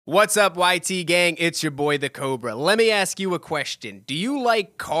What's up, YT gang? It's your boy, the Cobra. Let me ask you a question. Do you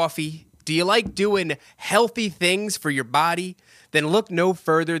like coffee? Do you like doing healthy things for your body? Then look no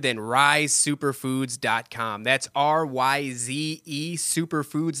further than RiseSuperfoods.com. That's R-Y-Z-E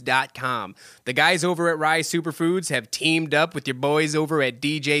Superfoods.com. The guys over at Rise Superfoods have teamed up with your boys over at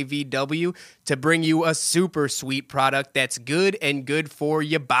DJVW to bring you a super sweet product that's good and good for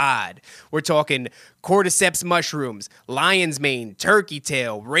your bod. We're talking cordyceps mushrooms, lion's mane, turkey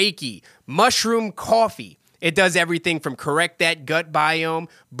tail, reiki, mushroom coffee. It does everything from correct that gut biome,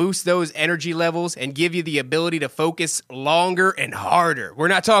 boost those energy levels, and give you the ability to focus longer and harder. We're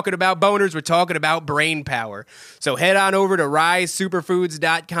not talking about boners, we're talking about brain power. So head on over to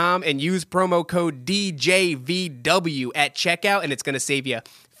RiseSuperfoods.com and use promo code DJVW at checkout, and it's going to save you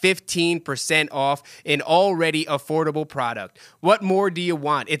 15% off an already affordable product. What more do you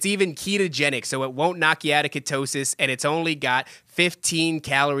want? It's even ketogenic, so it won't knock you out of ketosis, and it's only got 15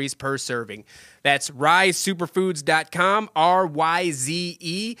 calories per serving. That's RiseSuperfoods.com,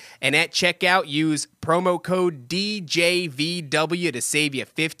 R-Y-Z-E, and at checkout, use promo code DJVW to save you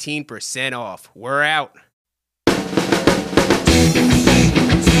 15% off. We're out.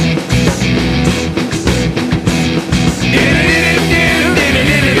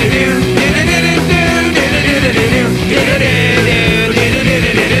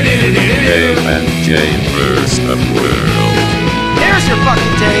 J versus the world. There's your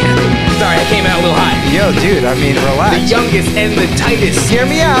fucking take. Sorry, I came out a little hot. Yo, dude, I mean, relax. The youngest and the tightest. Hear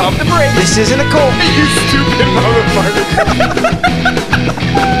me out. Pump the brakes. This isn't a cult. You stupid motherfucker.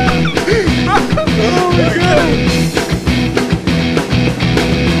 Oh my God.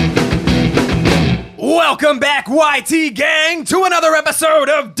 Welcome back, YT gang, to another episode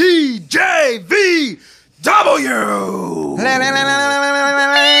of DJVW.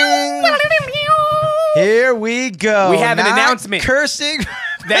 Here we go. We have an Not announcement. Cursing.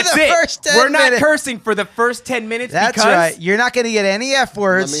 That's the it. First 10 We're not minutes. cursing for the first 10 minutes. That's because right. You're not going to get any F Let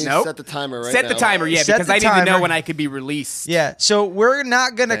words. me Nope. set the timer right Set now. the timer, yeah, Set because the I need to know timer. when I could be released. Yeah, so we're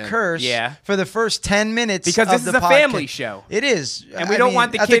not going to Damn. curse Yeah. for the first 10 minutes Because of this is the a family podcast. show. It is. And we don't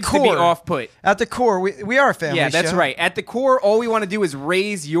want the at kids to be core- off-put. At the core, we are a family Yeah, that's show. right. At the core, all we want to do is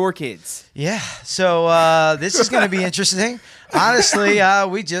raise your kids. Yeah, so this is going to be interesting. Honestly,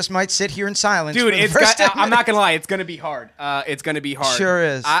 we just might sit here in silence. Dude, for the it's first 10 I'm not minutes. going to lie. It's going to be hard. It's going to be hard. Sure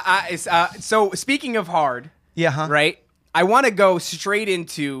is. So speaking of hard, Yeah, huh? right? I want to go straight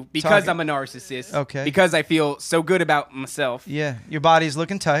into, because Talk- I'm a narcissist, Okay. because I feel so good about myself. Yeah, your body's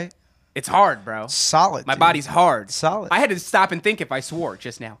looking tight. It's hard, bro. Solid. My dude. body's hard. Solid. I had to stop and think if I swore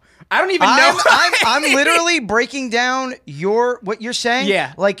just now. I don't even know. I'm literally breaking down what you're saying.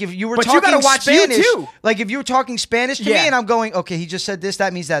 Yeah. Like if you were But you talking gotta watch you Spanish. too. Like if you were talking Spanish to Yeah. me and I'm going, okay, he just said this,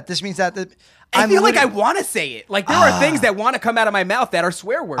 that means that. This means that. I I'm feel like I literally- want to say it. Like there are things that want to come out of my mouth that are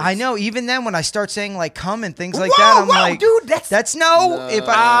swear words. I know. Even then, when I start saying like "come" and things like Whoa, that, I'm whoa, like, dude, that's no. If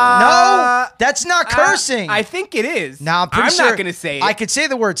no, that's not cursing. I think it is. Now I'm pretty sure not going to say it. I could say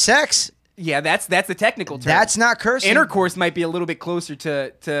the word sex. Yeah, that's the technical term. That's not cursing. Intercourse might be a little bit closer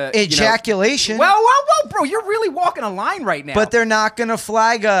to Ejaculation. Well, bro, you're really walking a line right now. But they're not gonna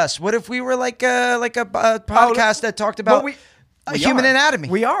flag us. What if we were like a podcast that talked about we human are. anatomy?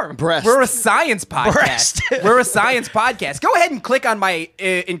 We are. Breast. We're a science podcast. Breast. We're a science podcast. Go ahead and click on my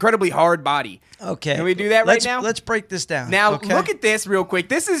incredibly hard body. Okay. Can we do that right now? Let's break this down. Now, okay? look at this real quick.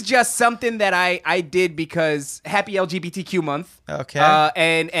 This is just something that I did because Happy LGBTQ month. Okay.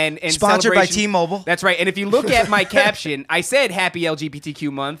 And Sponsored by celebration- T-Mobile. That's right. And if you look at my caption, I said Happy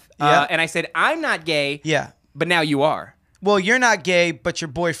LGBTQ month. Yeah. And I said, I'm not gay. Yeah. But now you are. Well, you're not gay, but your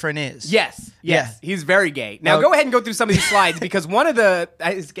boyfriend is. Yes. Yeah. He's very gay. Now Oh. go ahead and go through some of these slides because one of the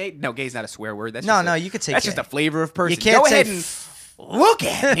is gay. No, gay's not a swear word. That's No, just no, a- you could say that's gay. just a flavor of person. You can't go say ahead and look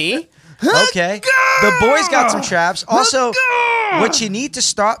at me. Okay. The boys got some traps. Also, what you need to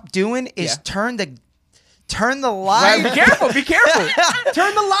stop doing is Yeah. turn the Right, live be careful. Be careful.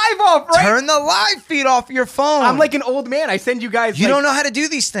 Turn the live off. Right. turn the live feed off your phone. I'm like an old man. I send you guys. you like, don't know how to do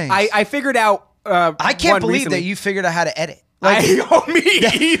these things. I figured out. I can't one believe recently. that you figured out how to edit. Me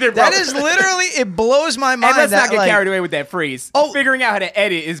either, bro. That is literally, it blows my mind. And let's that, not get like, carried away with that phrase. Oh. Figuring out how to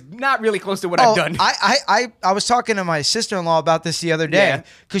edit is not really close to what I've done. I was talking to my sister-in-law about this the other day Yeah.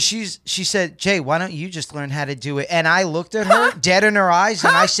 because she said, Jay, why don't you just learn how to do it? And I looked at her dead in her eyes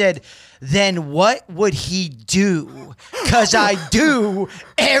and I said, then what would he do? Because I do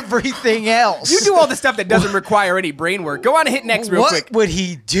everything else. You do all the stuff that doesn't require any brain work. Go on and hit next real what quick. would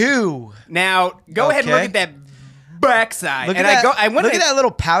he do? Now, go ahead and look Okay. at that backside. Look and at that. I went look at that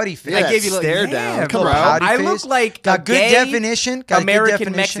little pouty face. Yeah, I gave you a stare yeah, down. bro. Come on. Pouty I face. look like Got a good gay definition. Got American good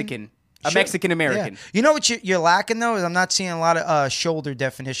definition. Mexican. A Mexican American. Yeah. You know what you're lacking though is I'm not seeing a lot of shoulder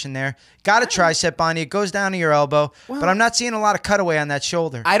definition there. Got a tricep on you, it goes down to your elbow, but I'm not seeing a lot of cutaway on that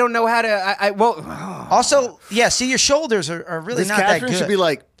shoulder. I don't know how to. Also, yeah, see your shoulders are really This not that Catherine good. should be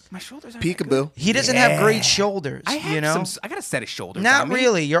like my shoulders aren't that good. peekaboo. He doesn't have great shoulders. I have you know, I got a set of shoulders. not on me.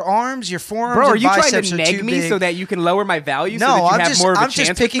 really. Your arms, your forearms, Bro, are and you trying biceps to are neg too me big. so that you can lower my value? so No, that you I'm have just more of a I'm just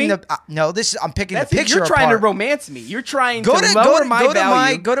chance picking with me? the. No, this is I'm picking That's the it. picture You're trying apart. to romance me. You're trying Go to to lower go to my go to value.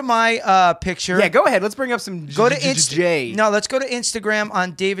 my go to my picture. Yeah, go ahead. Let's bring up some Go to J. No, let's go to Instagram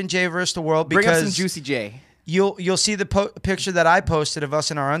on Dave and Jay vs. the World Bring up some because Juicy J. you'll see the picture that I posted of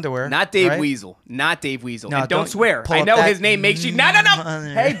us in our underwear. Not Dave right? Weasel. Not Dave Weasel. No, and don't don't swear. pull I up know that his name makes you. No.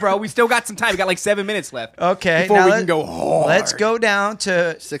 mother. Hey, bro, we still got some time. We got like 7 minutes left. Okay, Before now we can go hard. Let's go down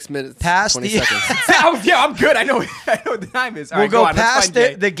to 6 minutes, Past 20 the- seconds. Yeah, I'm good. I know what the time is. All we'll right, go on. Let's past find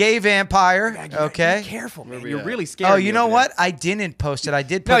Jay. the gay vampire. God, Okay. Be careful, man. Where we You're at? really scared. Oh, you know what? I didn't post it. I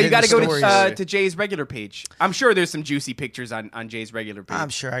did put No, it you in the got to go stories. to Jay's regular page. I'm sure there's some juicy pictures on Jay's regular page. I'm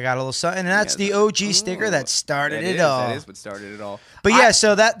sure I got a little something. And that's the OG sticker that started it all. That is what started it all. But yeah,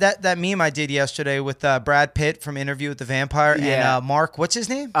 so that meme I did yesterday with Brad Pitt from Interview with the Vampire Yeah. and Mark, what's his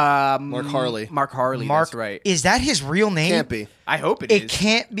name? Mark Harley. Mark Harley. Mark. That's right. Is that his real name? Can't be. I hope It is.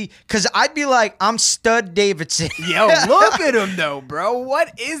 can't be, because I'd be like, I'm Stud Davidson. Yo, look at him though, bro.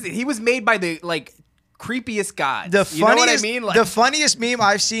 What is it? He was made by the creepiest gods. The You know what I funniest, mean? the funniest meme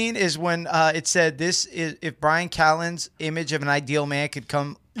I've seen is when it said, "This is if Brian Callen's image of an ideal man could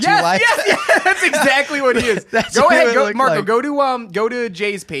come to life." Yes, that's exactly what he is. That's Go what ahead, it go, looked Marco. like. Go to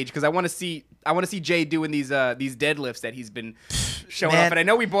Jay's page because I want to see Jay doing these deadlifts that he's been showing Man, off. And I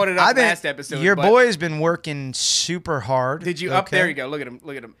know we brought it up last episode. Your but boy's been working super hard. did you up? There you go. Look at him.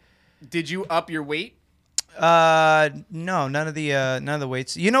 Look at him. Did you up your weight? No, none of the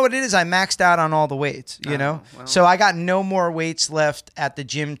weights. You know what it is? I maxed out on all the weights. You know, well. so I got no more weights left at the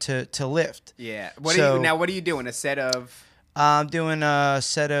gym to lift. Yeah. So- What are you doing? A set of. I'm doing a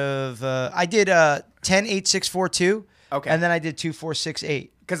set of. I did 10, 8, 6, 4, 2. Okay. And then I did 2, 4, 6,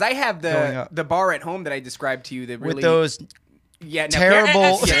 8. Because I have Going the up. bar at home that I described to you that really With those yeah, no,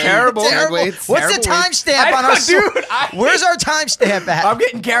 terrible, terrible. Terrible. weights. What's the Terrible weights. timestamp I on know, our dude, Where's our timestamp at? I'm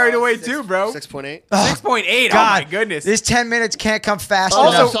getting carried away too, bro. 6.8. 6.8. Oh God, my goodness. This 10 minutes can't come fast Oh,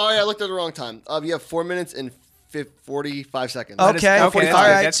 enough. sorry, I looked at the wrong time. You have 4 minutes and 45 seconds. Okay. Okay, All that's right.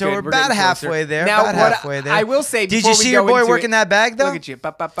 good, that's So good. we're We're about getting closer. halfway there. Now, about what halfway there. I will say Did before you we see go your boy into working it- that bag though? Look at you.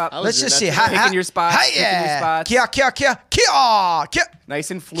 Pop, pop, pop. I was Let's doing just that see. today. Picking your spots, Hi, picking your yeah. spots. Kia. Nice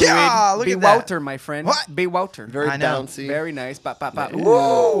and fluid. Yeah, look Be at that. Walter, my friend. What? Be Walter. Very I know. bouncy. Very nice. Pop, pop, pop.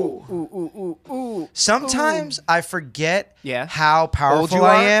 Ooh. Ooh. Sometimes I forget Yeah. how powerful you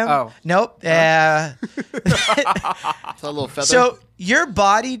I are? am. Oh. Nope. It's a little feather. So your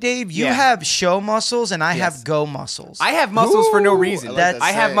body, Dave, you Yeah. have show muscles and I Yes. have go muscles. I have muscles for no reason. I like That's- that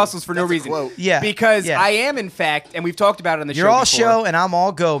I have saying. muscles for no That's a reason. quote. Yeah, Because yeah. I am, in fact, and we've talked about it on the You're show all before, show and I'm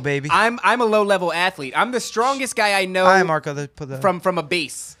all go, baby. I'm a low level athlete. I'm the strongest guy I know. Hi, Marco. Put the from a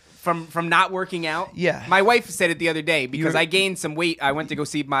base. From not working out. Yeah. My wife said it the other day because You're- I gained some weight. I went to go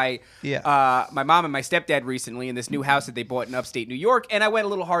see my Yeah. my mom and my stepdad recently in this new house that they bought in upstate New York, and I went a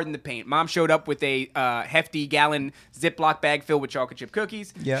little hard in the paint. Mom showed up with a hefty gallon Ziploc bag filled with chocolate chip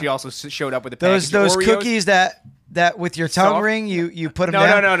cookies. Yeah. She also showed up with a those package of Oreos. cookies that with your tongue Soft. ring, you put them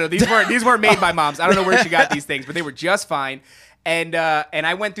down. No. These weren't made by moms. I don't know where she got these things, but they were just fine. And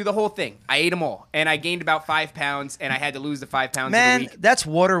I went through the whole thing. I ate them all, and I gained about 5 pounds, and I had to lose the 5 pounds in a Man, week. that's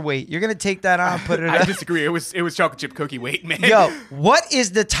water weight. You're gonna take that on, put it. I on. disagree. It was chocolate chip cookie weight, man. Yo, what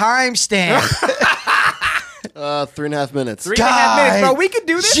is the timestamp? 3.5 minutes. 3.5 minutes, bro. God. We could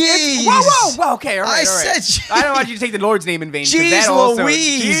do this. Jeez. Whoa. Okay, all right. I all right. said I don't want you to take the Lord's name in vain. 'cause Jeez that also,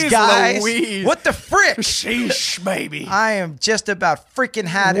 Louise, Jeez guys. Louise. What the frick? Sheesh, baby. I am just about freaking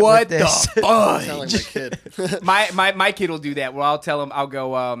had it What with this. the fudge? Sound like my kid. My kid will do that. Well, I'll tell him. I'll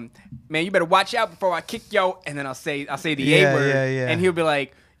go, man, you better watch out before I kick yo. And then I'll say the Yeah, A word. yeah. And he'll be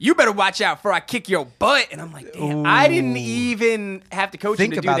like, you better watch out before I kick your butt. And I'm like, damn, I didn't even have to coach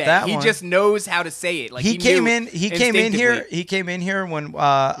Think him to do about that. that He one. just knows how to say it. Like He came knew in. He came in here. instinctively. He came in here when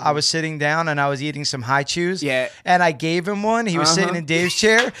I was sitting down and I was eating some high chews. Yeah. And I gave him one. He was sitting in Dave's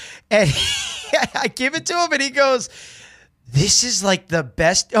chair, and I give it to him, and he goes, "This is like the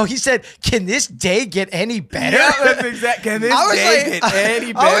best." Oh, he said, "Can this day get any better?" Yeah, that's exact. Can this I was day like, get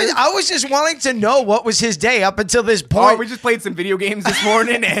any better? I was just wanting to know what was his day up until this Oh, point. we just played some video games this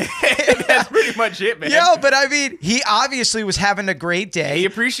morning, and that's pretty much it, man. Yo, but I mean, he obviously was having a great day. He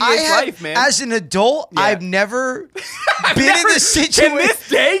appreciates life, man. As an adult, Yeah. I've never been in this situation. Can this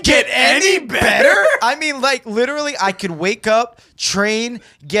day get any better? I mean, like literally, I could wake up, train,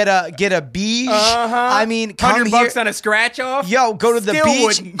 get a beach. I mean, come here. $100 on a scratch off. Yo, go to the Still beach.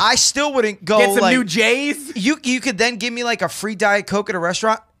 wouldn't. I still wouldn't go. Get some like, new J's. You could then give me like a free Diet Coke at a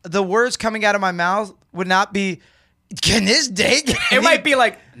restaurant. The words coming out of my mouth would not be, "Can this day get It any-" might be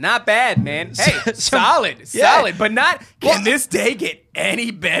like, not bad, man. Hey, solid, Yeah. solid, but not, can Well, this day get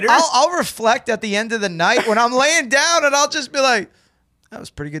any better? I'll reflect at the end of the night when I'm laying down, and I'll just be like, "That was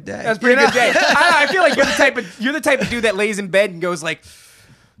a pretty good day." That's a pretty good day. I feel like you're the type of dude that lays in bed and goes like,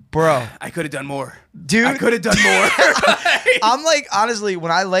 Bro, I could have done more. Dude. I could have done more. I'm like, honestly, when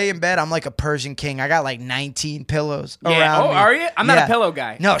I lay in bed, I'm like a Persian king. I got like 19 pillows Yeah. around Oh, me. are you? I'm not Yeah. a pillow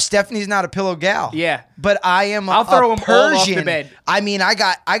guy. No, Stephanie's not a pillow gal. Yeah. But I am I'll throw 'em a all off the Persian. bed. I mean, I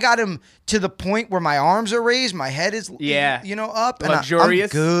got him to the point where my arms are raised, my head is Yeah. up. And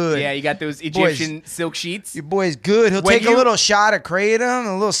Luxurious. I'm good. Yeah, you got those Egyptian silk sheets. Your boy's good. He'll When take a you- little shot of kratom,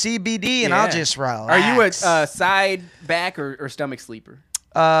 a little CBD, and I'll Yeah. just relax. Are you a side, back, or stomach sleeper?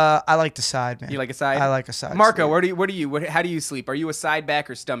 I like the side, man. You like a side? I like a side. Marco, sleep. how do you sleep? Are you a side, back,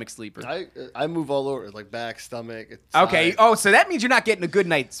 or stomach sleeper? I move all over, like back, stomach. Okay. side. Oh, so that means you're not getting a good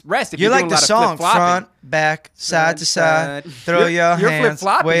night's rest. If You're you're like doing the a lot song, of flip-flopping. front, back, side to side. Side. Throw You're your hands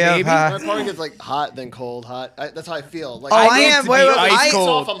flip-flopping, way up baby. high. My partner gets like hot, then cold, hot. That's how I feel. Like Oh, I need am. to Wait, be wait, ice I- It's cold.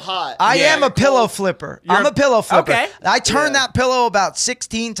 off, I'm hot. I Yeah. am a pillow flipper. I'm a pillow flipper. Okay. I turn Yeah. that pillow about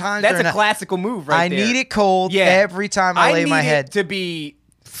 16 times. That's during a the- classical move, right I there. need it cold Yeah. every time I lay need my it head. to be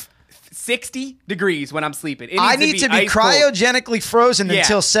 60 degrees when I'm sleeping. It I needs need to be ice cold. cryogenically frozen Yeah.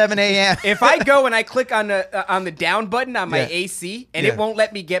 until 7 a.m. If I go and I click on the down button on my Yeah. AC and Yeah. it won't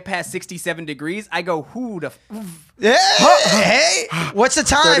let me get past 67 degrees, I go, who the Hey, what's the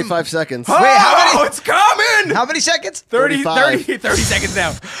time? 35 seconds. Wait, how many? it's coming! How many seconds? 30 seconds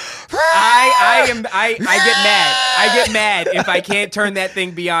now. I get mad. I get mad if I can't turn that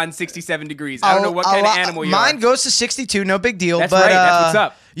thing beyond 67 degrees. I don't know what kind of animal you Mine are. goes to 62, no big deal. That's but, right, that's what's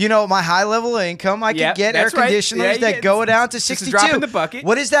up. You know, my high level of income, I Yep, can get air that's right. conditioners Yeah, you that get- go down to just a 62. drop in the bucket.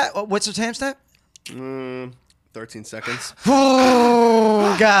 What is that? What's the timestamp? 13 seconds.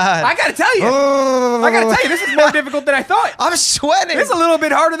 Oh, God. I gotta tell you. Oh. I gotta tell you, this is more difficult than I thought. I'm sweating. This is a little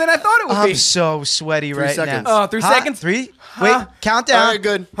bit harder than I thought it would be. I'm so sweaty right seconds. now. Oh, 3 Huh? seconds? 3? Wait, countdown. All right,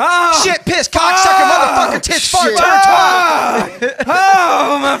 good. Oh, Shit, piss, cocksucker, motherfucker, tits, fart, shit. turn, twat.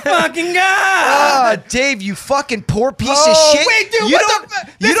 oh my fucking god! Oh, Dave, you fucking poor piece of Oh, shit. wait, dude, you what don't, the?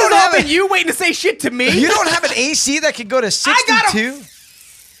 you This don't is have all a, been you waiting to say shit to me. you don't have an AC that can go to 62.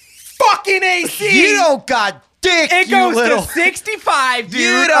 fucking AC. You don't got dick, It you goes little. to 65, dude. You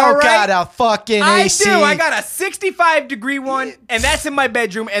all don't right? got a fucking I AC. do. I got a 65-degree one, and that's in my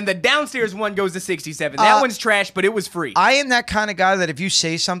bedroom, and the downstairs one goes to 67. That one's trash, but it was free. I am that kind of guy that if you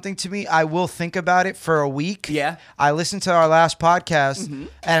say something to me, I will think about it for a week. Yeah. I listened to our last podcast,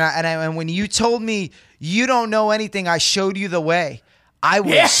 and when you told me you don't know anything, I showed you the way. I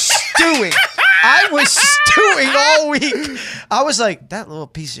was Yeah. stewing. I was stewing all week. I was like, that little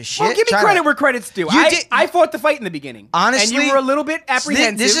piece of shit. Well, give me trying credit to- where credit's due. You did- I fought the fight in the beginning. Honestly, and you were a little bit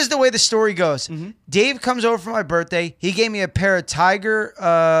apprehensive. This is the way the story goes. Dave comes over for my birthday. He gave me a pair of Tiger,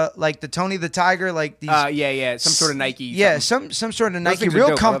 like the Tony the Tiger, like these. yeah, some sort of Nike. Yeah, something. some sort of Those Nike, things are real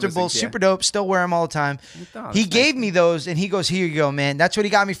dope. I love those comfortable, things, yeah. super dope. Still wear them all the time. Oh, He that's gave me those, and he goes, "Here you go, man." That's what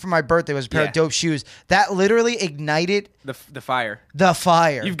he got me for my birthday. Was a pair Yeah. of dope shoes that literally ignited the fire. the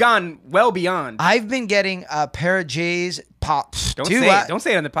fire. You've gone well beyond. I've been getting a pair of J's pops. Don't say it. Don't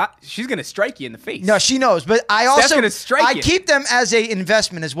say it on the pot. She's gonna strike you in the face. No, she knows, but I Steph's also gonna strike I you. keep them as a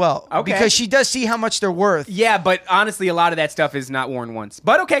investment as well. Okay. Because she does see how much they're worth. Yeah, but honestly, a lot of that stuff is not worn once.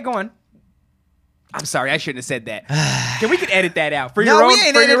 But okay, go on. I'm sorry, I shouldn't have said that. We could edit that out for No, your we own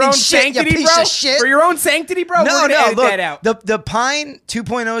ain't for your editing own shit, you sanctity, piece bro. of shit. For your own sanctity, bro. No, We're gonna no, edit look, that out. the Pine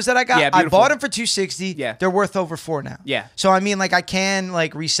 2.0s that I got, Yeah, I beautiful. bought them for $260. Yeah. They're worth over $4 now. Yeah. So I mean, like I can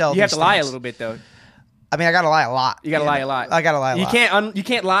like resell. You have these to lie a things. little bit though. I mean, I gotta lie a lot. You gotta lie a lot. I gotta lie a You lot. You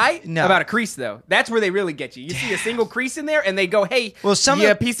can't lie No. about a crease though. That's where they really get you. You see a single crease in there, and they go, "Hey, Well, some you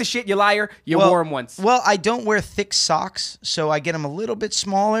of- piece of shit, you liar, you wore them once." Well, I don't wear thick socks, so I get them a little bit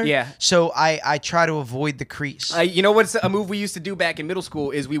smaller. Yeah. So I try to avoid the crease. You know what's a move we used to do back in middle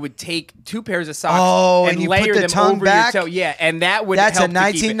school is we would take 2 pairs of socks Oh, and and you layer put the them tongue over back? your toe. Yeah, and that would That's a help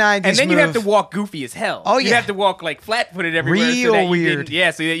to keep it. 1990s And then you'd have to move. walk goofy as hell. Oh, You'd yeah. have to walk like flat-footed everywhere. Real so that you weird. didn't-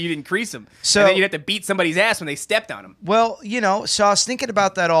 yeah, so that you didn't crease them. So- and then you'd have to beat somebody's ass when they stepped on them. Well, you know, so I was thinking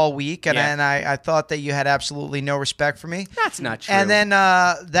about that all week, and, Yeah. and I thought that you had absolutely no respect for me. That's not true. And then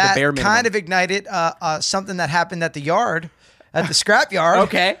that bare minimum. kind of ignited something that happened at the yard, at the scrap yard.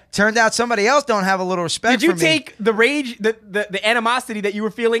 Okay. Turned out somebody else don't have a little respect did you for me. take the rage, the animosity that you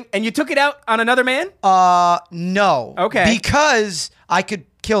were feeling, and you took it out on another man? No. Okay. Because I could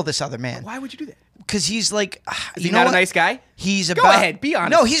kill this other man. Why would you do that? because he's like, Is he not a nice guy? He's Go about. ahead, be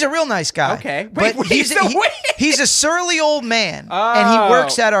honest. No, he's a real nice guy. Okay. but Wait, he's so wait. he's a surly old man, and Oh. he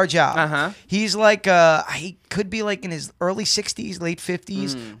works at our job. Uh-huh. He's like, he could be like in his early 60s, late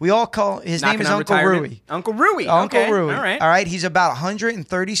 50s. We all call his name Knocking is on Uncle retirement. Rui. Uncle Rui. Uncle Okay. Rui. All right. All right. He's about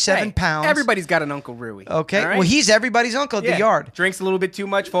 137 Hey, pounds. Everybody's got an Uncle Rui. Okay. All right? Well, he's everybody's uncle at Yeah. the yard. Drinks a little bit too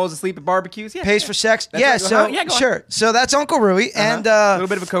much, falls asleep at barbecues. Yeah. Pays for sex. That's Yeah, right. so Yeah, go on. sure. So that's Uncle Rui, and A little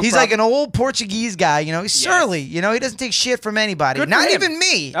bit of a coke he's problem. like an old Portuguese guy. You know, he's Yes. surly. You know, he doesn't take shit from anybody. Good for Not him. even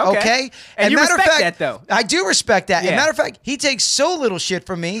me. Okay. Okay. And you matter of respect fact, that, though. I do respect that. Yeah. And matter of fact, he takes so little shit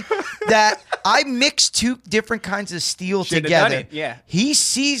from me that I mix two different kinds of steel Shouldn't have done together. it, yeah. He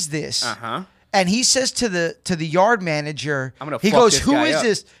sees this. Uh-huh. And he says to the yard manager, I'm gonna he fuck goes, this "Who guy is up."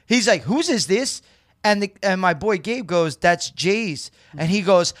 this?" He's like, "Whose is this?" And my boy Gabe goes, "That's Jay's." And he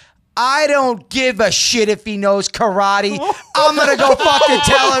goes, "I don't give a shit if he knows karate. I'm gonna go fucking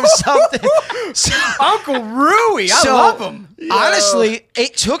tell him something." So, Uncle Rui. I so, love him. honestly,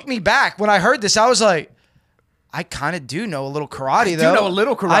 it took me back when I heard this. I was like, I kind of do know a little karate, though. You know a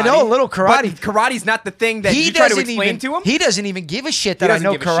little karate. I know a little karate. But karate's not the thing that you try to explain to him. He doesn't even give a shit that I doesn't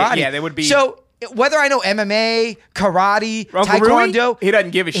know give a shit. karate. Yeah, they would be- So whether I know MMA, karate, Uncle Rui, taekwondo, he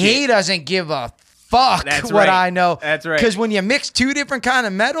doesn't give a shit. He doesn't give a fuck That's what right. I know. That's right. Because when you mix two different kind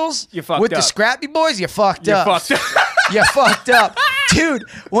of metals You fucked with the up. scrappy boys, you fucked You're up. fucked up. You fucked up. Dude,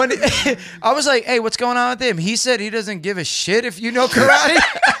 when I was like, hey, what's going on with him? He said he doesn't give a shit if you know karate.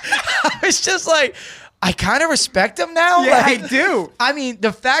 I was just like, I kind of respect him now. Yeah, like, I do. I mean,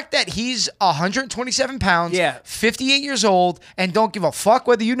 the fact that he's 127 pounds, Yeah. 58 years old, and don't give a fuck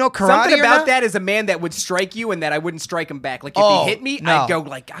whether you know karate Something or about not. that is a man that would strike you and that I wouldn't strike him back. Like if Oh, he hit me, no. I'd go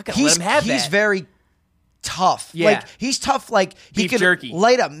like, I gotta let him have that. He's very tough. Yeah. Like he's tough. Like he Beef could jerky.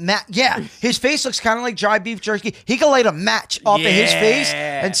 light a match. Yeah, his face looks kind of like dry beef jerky. He could light a match off of his face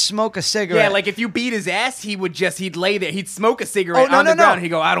Yeah. and smoke a cigarette. Yeah, like if you beat his ass, he'd lay there, he'd smoke a Oh cigarette no on no the no! ground. He'd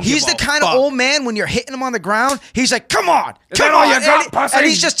go, I don't He's give the a kind fuck. of old man when you're hitting him on the ground. He's like, "Come on, Is come that all on!" you got, and, pussy? and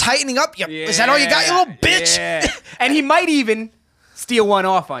he's just tightening up. Is that all you got, you little bitch? Yeah. And he might even steal one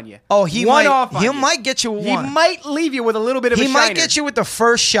off on you. Oh, he one might. off on He you. might get you with He one. might leave you with a little bit of a He might shiner. get you with the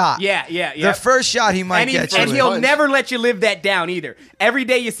first shot. Yeah. The first shot he might and get you. and with. he'll Punch. never let you live that down either. Every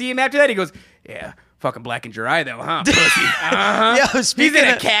day you see him after that, he goes, yeah, fucking blackened your eye though, huh, pussy? Uh-huh. Yo, He's speaking in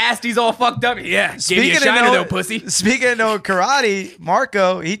a of- cast. He's all fucked up. Yeah, give me a of shiner no- though, pussy. Speaking of no karate,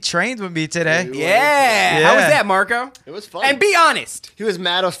 Marco, he trained with me today. Yeah. How was Yeah. that, Marco? It was fun. And be honest. He was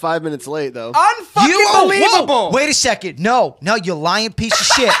mad I was 5 minutes late, though. Unfucking believable. Whoa, wait a second. No, you lying piece of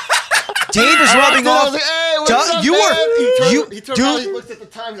shit. Dave is rubbing Dude, I off. was like, hey, what's Duh, up, you man? were He turned around, he dude. looked at the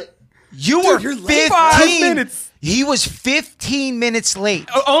time, he's like, You were you're 15 late 5 minutes. He was 15 minutes late.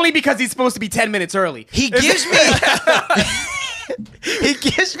 Only because he's supposed to be 10 minutes early. He gives me he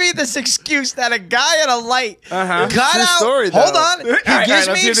gives me this excuse that a guy at a light got True out. story, though. Hold on. He All right, gives let's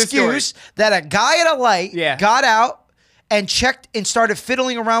me hear this story. excuse that a guy at a light Yeah. got out and checked and started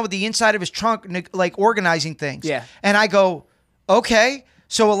fiddling around with the inside of his trunk, like organizing things. Yeah. And I go, okay,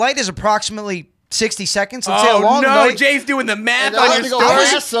 so a light is approximately 60 seconds. Let's say a Oh long no, light. Jay's doing the math and I on had your to go story.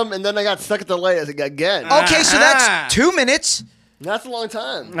 past him, and then I got stuck at the light again. Okay, so Ah. that's 2 minutes. That's a long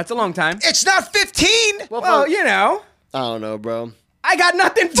time. That's a long time. It's not 15. Well, you know, I don't know, bro. I got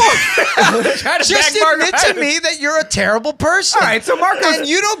nothing for you. Try to Just back Marco admit out to of it. me that you're a terrible person. All right, so Marco's- and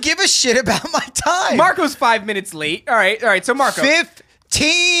you don't give a shit about my time. Marco's 5 minutes late. All right. So Marco.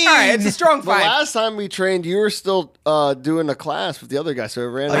 15. All right, it's a strong The 5. last time we trained, you were still doing a class with the other guy, so it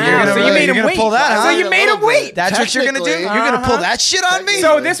ran. Oh, out. you're gonna so you really- made you're him gonna wait. pull that, huh? So you made him wait. That's what you're gonna do. Technically. You're gonna pull that shit on me.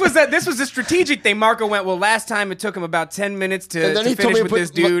 So this was a strategic thing. Marco went, well, last time it took him about 10 minutes to, And then he told finish me with to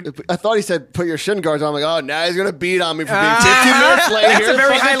this put, dude. I thought he said put your shin guards on. I'm like, oh, now he's gonna beat on me for being 15 minutes late. That's Here a it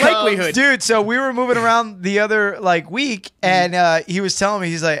very high fucking comes. likelihood. Dude, so we were moving around the other week, and he was telling me,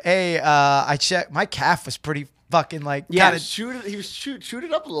 he's like, "Hey, I checked. My calf was pretty fucking Yeah. kinda- He was shoot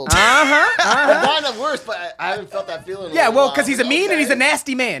it up a little bit. Uh-huh. Not worse, but I haven't felt that feeling. in a Yeah, little well, while. because he's a mean and he's a Okay.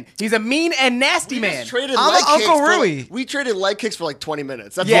 nasty man. He's a mean and nasty We man. just traded I'm leg Uncle kicks for, Rui. we traded leg kicks for like 20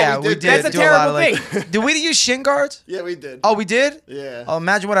 minutes. That's Yeah, all we did. That's a do terrible lot of, thing. Did we use shin guards? Yeah, we did. Oh, we did. Yeah. Oh,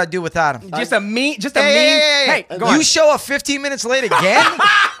 imagine what I'd do without him. Just a mean. Hey, Hey, go you on. show up 15 minutes late again?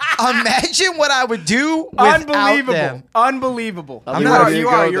 Imagine what I would do without Unbelievable. them. Unbelievable. I'll be You not- are. ready to You go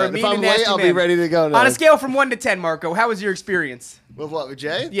are. then. You're a If mean I'm and late, nasty I'll man. be ready to go now. On a scale from 1 to 10, Marco, how was your experience? With what? With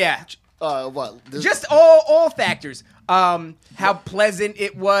Jay? Yeah. What? This- Just all factors. How pleasant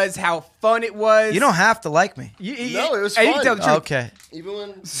it was, how fun it was. You don't have to like me. No, it was You can fun. tell the truth. Okay. even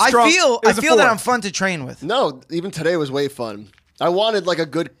when. Strong- I it was a feel that 4. I'm fun to train with. No, even today was way fun. I wanted like a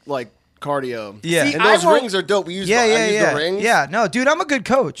good like cardio. Yeah. See, And those I won't- rings are dope. We use Yeah, I yeah, use yeah. the rings. Yeah, no, dude, I'm a good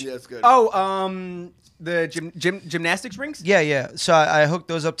coach. Yeah, that's good. The gymnastics rings. Yeah, yeah. So I hook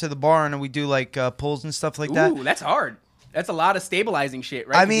those up to the bar and we do like pulls and stuff like that. Ooh, that's hard. That's a lot of stabilizing shit,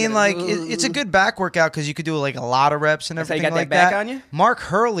 right? I 'Cause you mean, gotta- like it's a good back workout because you could do like a lot of reps and That's how you everything got like that back that. on you? Mark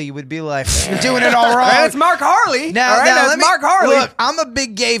Hurley would be like, "You're doing it all wrong." That's Mark Harley. Now, all right, now that's let me, Mark Harley. Look, I'm a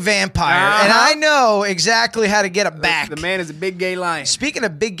big gay vampire, and Uh-huh. I know exactly how to get a back. The man is a big gay lion. Speaking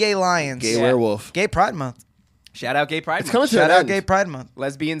of big gay lions, Gay Yeah. werewolf. Gay Pride Month. Shout out Gay Pride It's Month. coming to Shout an out end. Gay Pride Month.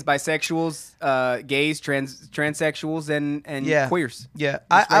 Lesbians, bisexuals, gays, transsexuals, and Yeah, queers. Yeah,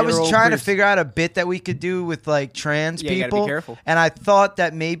 I straight was or old trying queers. to figure out a bit that we could do with like trans Yeah, you gotta be people, careful. and I thought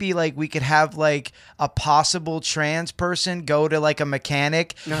that maybe like we could have like a possible trans person go to like a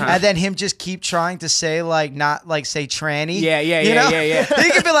mechanic, Uh-huh. and then him just keep trying to say like not like say tranny. Yeah, yeah, you yeah, know? yeah, yeah. Then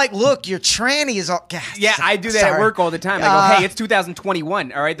he could be like, "Look, your tranny is all." Yeah, I do that at Sorry. work all the time. I go, hey, Uh, it's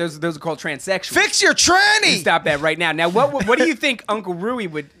 2021. All right, those are called transsexuals. Fix your tranny. Stop that right now. Now, what do you think Uncle Rui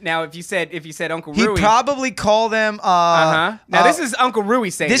would? Now, if you said Uncle He'd Rui, probably call them. uh-huh. Now this is Uncle Rui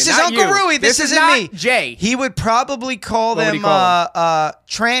saying. This it, is not Uncle you. Rui. This is isn't not me. Jay. He would probably call What would them he call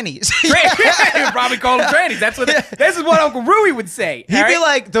trannies. He would probably call them trannies. That's what. This is what Uncle Rui would say. He'd all be right?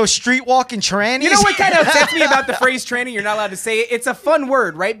 like those street walking trannies. You know what kind of upsets me about the phrase tranny? You're not allowed to say it. It's a fun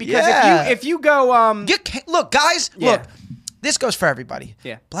word, right? Because Yeah. if you go You can't, look, guys. Yeah. Look, this goes for everybody.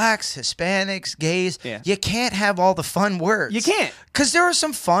 Yeah. Blacks, Hispanics, gays. Yeah. You can't have all the fun words. You can't. Because there are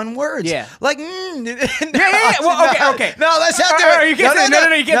some fun words. Yeah. Like. yeah. Well, okay. No, let's not do All it. right, you can't say it.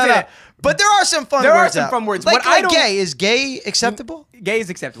 No, you can't say that. But there are some fun There are words. some out. fun words. Like, What I like don't- gay. Is gay acceptable? Gay is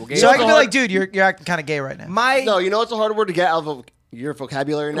acceptable. Gay So is I can be hard. like, dude, you're acting kind of gay right now. my No, you know what's a hard word to get out of your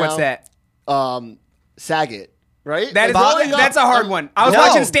vocabulary now? what's that? Saget. Right? That is Growing up, that's a hard I'm- one. I was No,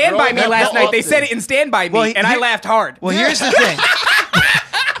 watching Stand By growing Me up last not night. They often. said it in Stand By Me, Well, and I laughed hard. Well, here's the thing.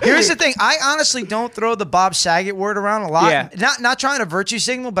 Here's the thing. I honestly don't throw the Bob Saget word around a lot. Yeah. Not trying to virtue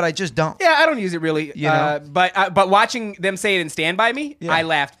signal, but I just don't. Yeah, I don't use it really. You know? But watching them say it in Stand By Me, Yeah. I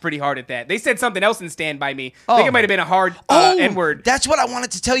laughed pretty hard at that. They said something else in Stand By Me. I think Oh. it might have been a hard N word. That's what I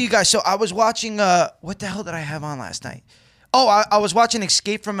wanted to tell you guys. So I was watching. What the hell did I have on last night? Oh, I was watching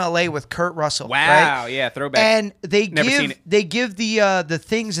Escape from L.A. with Kurt Russell. Wow, right? yeah, throwback. And they Never seen give it. they give the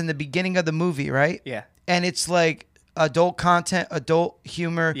things in the beginning of the movie, right? Yeah. And it's like adult content, adult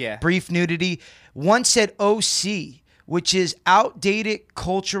humor, Yeah. brief nudity. One said OC, which is outdated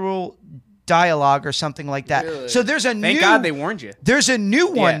cultural dialogue or something like that. Really? So there's a Thank new God they warned you. There's a new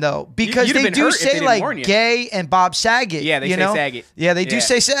one Yeah. though, because You'd have they been do hurt if they say didn't like warn you. gay and Bob Saget. Yeah, they you say know? Saget. Yeah, they do Yeah.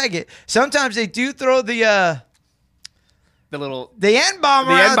 say Saget. Sometimes they do throw the The little. N-bomb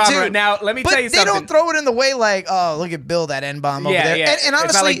The around N-bomb too. around. Now, let me but tell you they something. don't throw it in the way like, oh, look at Bill, that N-bomb over Yeah, there. yeah. And honestly,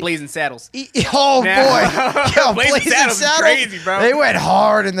 it's not like Blazing Saddles. Oh Now- boy, Yo, Blazing Saddles is crazy, bro. They went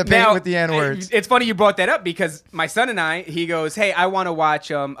hard in the paint Now, with the N-words. It's funny you brought that up because my son and I, he goes, "Hey, I want to watch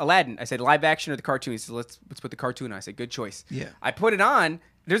Aladdin." I said, "Live action or the cartoon?" He said, "Let's put the cartoon on." I said, "Good choice." Yeah. I put it on.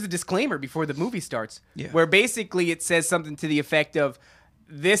 There's a disclaimer before the movie starts, Yeah. where basically it says something to the effect of,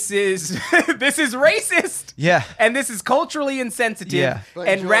 "This is this is racist." Yeah. And this is culturally insensitive. Yeah. But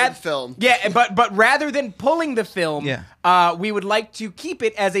And enjoy the film. Yeah, but rather than pulling the film, Yeah. we would like to keep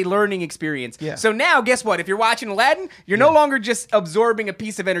it as a learning experience. Yeah. So now, guess what? If you're watching Aladdin, you're no longer just absorbing a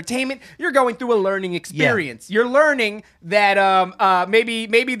piece of entertainment. You're going through a learning experience. You're learning that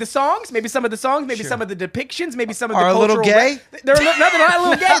maybe the songs, maybe some of the songs, maybe some of the depictions, maybe some of the Are a little cultural gay? They're not a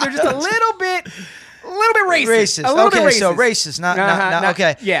little gay. They're just a little bit racist. Racist. A little Okay, bit racist. so racist, not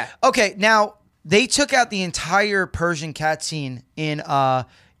okay. Yeah. Okay, now they took out the entire Persian cat scene in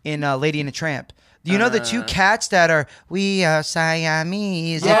Lady and the Tramp. Do you know the two cats that are we are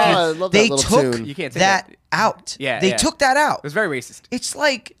Siamese? Yeah. If you- Oh, I love that they little took tune. You can't say that that. out. Yeah, they yeah. took that out. It was very racist. It's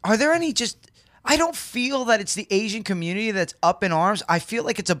like, are there any just? I don't feel that it's the Asian community that's up in arms. I feel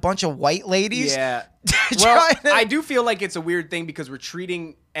like it's a bunch of white ladies. Yeah. Well, trying to- I do feel like it's a weird thing because we're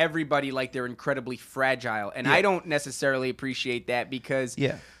treating everybody like they're incredibly fragile, and I don't necessarily appreciate that because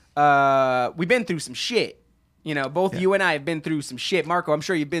we've been through some shit. You know, both you and I have been through some shit. Marco, I'm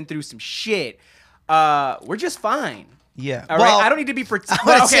sure you've been through some shit. We're just fine. Yeah. All Well, right. I don't need to be wouldn't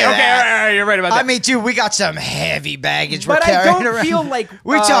okay. say Okay. that. All right, you're right about that. I mean, dude, we got some heavy baggage we're But I carrying don't around. feel like,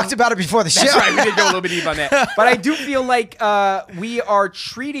 we talked about it before the show. That's right. We did go a little bit deep on that. But I do feel like we are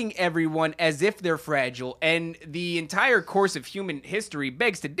treating everyone as if they're fragile, and the entire course of human history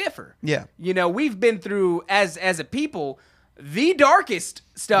begs to differ. Yeah. You know, we've been through, as a people, the darkest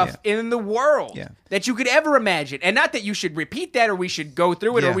stuff in the world that you could ever imagine. And not that you should repeat that or we should go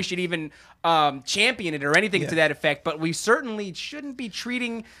through it or we should even champion it or anything to that effect, but we certainly shouldn't be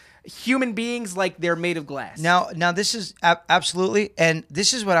treating human beings like they're made of glass. Now this is absolutely, and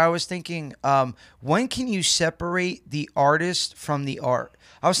this is what I was thinking. When can you separate the artist from the art?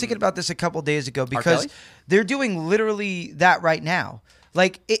 I was thinking about this a couple days ago because Kelly? they're doing literally that right now.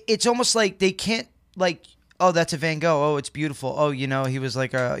 Like it's almost like they can't like. Oh, that's a Van Gogh. Oh, it's beautiful. Oh, he was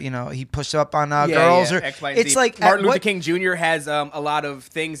like he pushed up on girls. Or X, Y, and it's Z. like Martin Luther King Jr. has a lot of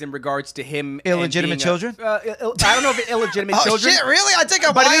things in regards to him. and Illegitimate being children? I don't know if illegitimate Oh children. shit! Really? I take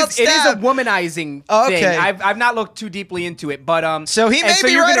a But wild it is a stab. womanizing Oh, thing. okay. I've not looked too deeply into it, but So he may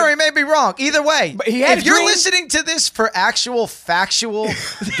be you're right gonna- or he may be wrong. Either way, But he had if a you're dream- listening to this for actual factual,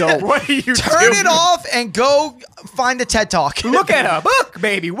 What are you turn doing? it off and go find a TED Talk. Look at a book,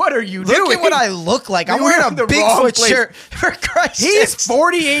 baby. What are you Look doing? at what I look like. I'm You're wearing a in the wrong Bigfoot place. shirt. For Christ's He's sakes.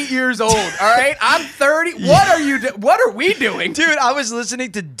 48 years old. All right, I'm 30. What are you? What are we doing? Dude, I was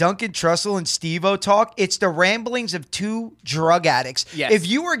listening to Duncan Trussell and Steve-O talk. It's the ramblings of two drug addicts. Yes. If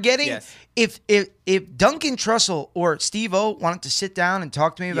you were getting, Yes. if Duncan Trussell or Steve-O wanted to sit down and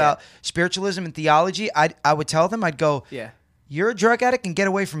talk to me about spiritualism and theology, I would tell them, I'd go, Yeah. you're a drug addict and get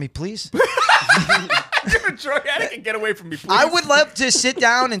away from me, please. You're a drug addict and get away from me, please. I would love to sit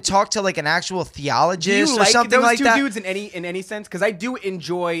down and talk to like an actual Do theologist you or like something those like two that. dudes in any sense? Because I do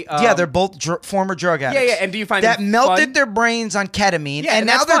enjoy. Yeah, they're both former drug addicts. yeah. And do you find that them melted fun? their brains on ketamine, Yeah, and and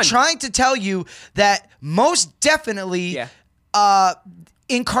now that's they're fun. trying to tell you that most definitely, Yeah.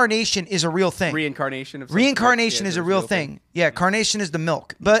 incarnation is a real thing. Reincarnation of some Reincarnation sort. is Yeah, a there's real thing. Yeah, carnation is the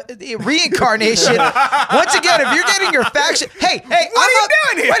milk, but reincarnation. Once again, if you're getting your faction, hey, are you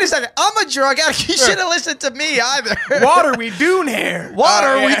doing here? Wait a second, I'm a drug addict. You shouldn't listen to me either. What are we doing here? What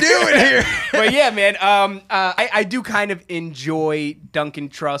are we doing here? But yeah, man, I do kind of enjoy Duncan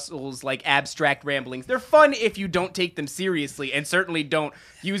Trussell's like abstract ramblings. They're fun if you don't take them seriously, and certainly don't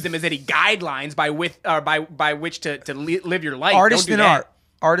use them as any guidelines by which to live your life. Artist Don't do and that. art.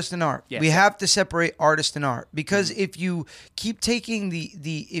 Artist and art. Yes. We have to separate artist and art because if you keep taking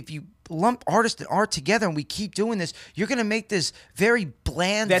if you lump artist and art together and we keep doing this, you're going to make this very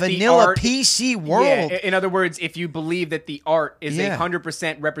bland, That the vanilla art- PC world. Yeah, in other words, if you believe that the art is Yeah.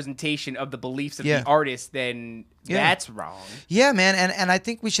 100% representation of the beliefs of Yeah. the artist, then Yeah. that's wrong. Yeah, man, and I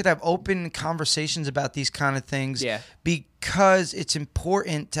think we should have open conversations about these kind of things. Yeah. Because it's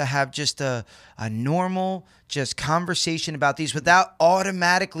important to have just a normal just conversation about these without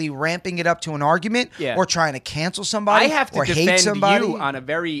automatically ramping it up to an argument Yeah. or trying to cancel somebody I have to or hate defend somebody. you on a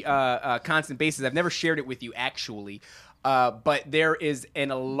very constant basis. I've never shared it with you actually, but there is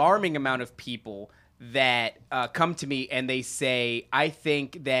an alarming amount of people that come to me and they say, I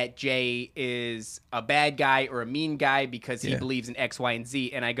think that Jay is a bad guy or a mean guy because he Yeah. believes in X, Y, and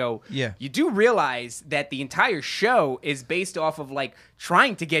Z. And I go, Yeah. you do realize that the entire show is based off of like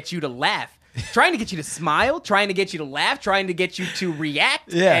trying to get you to laugh. Trying to get you to smile, trying to get you to laugh, trying to get you to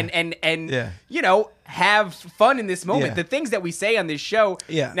react, Yeah. and Yeah. have fun in this moment. Yeah. The things that we say on this show.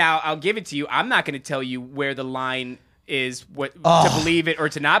 Yeah. Now I'll give it to you. I'm not going to tell you where the line is, what Oh. to believe it or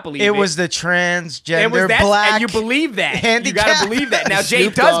to not believe it. It was the transgender It was that, black. and you believe that. handicap. You got to believe that. Now Jay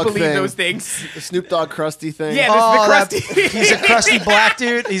Snoop does Dogg believe thing. those things. The Snoop Dogg crusty thing. Yeah, Oh, the that- crusty. he's a crusty black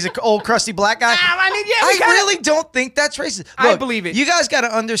dude. He's an old crusty black guy. I mean, yeah, we I gotta- really don't think that's racist. I Look, believe it. You guys got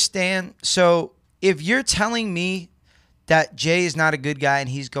to understand. So if you're telling me that Jay is not a good guy and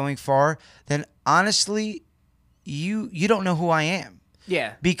he's going far, then honestly, you don't know who I am.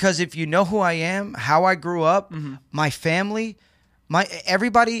 Yeah. Because if you know who I am, how I grew up, Mm-hmm. my family,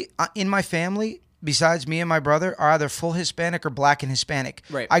 everybody in my family besides me and my brother are either full Hispanic or black and Hispanic.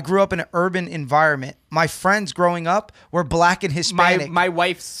 Right. I grew up in an urban environment. My friends growing up were black and Hispanic. My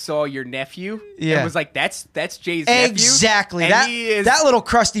wife saw your nephew Yeah. and was like, that's Jay's nephew. Exactly. And That he is, that little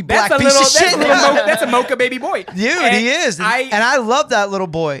crusty black that's a piece little, of shit. that's a mocha baby boy. Dude, And he is. And I I love that little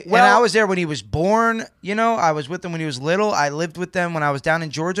boy. Well- and I was there when he was born. I was with him when he was little. I lived with them when I was down in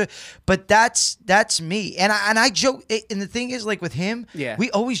Georgia. But that's me. And I joke. And the thing is, like with him, Yeah.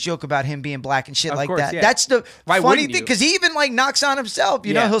 we always joke about him being black and shit Of like course, that. yeah. That's the Why funny wouldn't thing you? because he even like knocks on himself.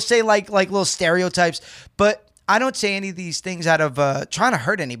 You know, Yeah. he'll say like little stereotypes. But I don't say any of these things out of trying to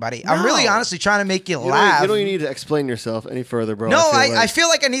hurt anybody. I'm really No. honestly trying to make you You laugh. don't even need to explain yourself any further, bro. No, feel I feel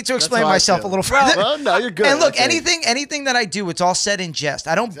like I need to explain how I myself a feel. little further. Well, no, you're good, And look, I think. anything that I do, it's all said in jest.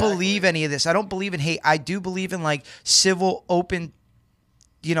 I don't believe any of this. I don't believe in hate. I do believe in like civil, open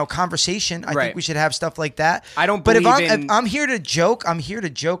conversation. I Right. think we should have stuff like that. I don't But if believe if I'm here to joke, I'm here to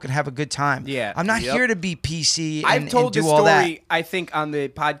joke and have a good time. Yeah. I'm not Yep. here to be PC. I've and told do the all that. story, I think, on the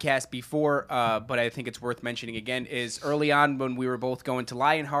podcast before, but I think it's worth mentioning again, is early on when we were both going to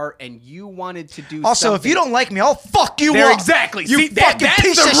Lionheart and you wanted to do Also, if something. you don't like me, I'll fuck you There, up. exactly. You See, fucking that's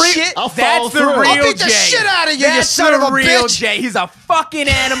piece the of real, shit. I'll follow That's the through. real I'll beat the Jay. shit out of you, you That's son of the a real bitch. Jay. He's a fucking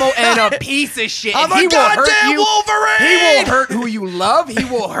animal and a piece of shit. I'm And he a will hurt goddamn you. Wolverine. He will hurt who you love. He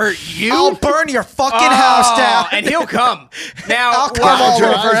will hurt you. I'll burn your fucking house down. And he'll come. Now, I'll come all your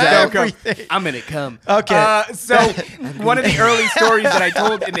over eyes out. everything. I'm gonna come. Okay. So one of the early stories that I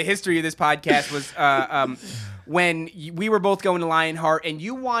told in the history of this podcast was when we were both going to Lionheart, and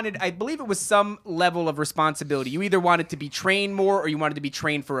you wanted, I believe it was some level of responsibility. You either wanted to be trained more, or you wanted to be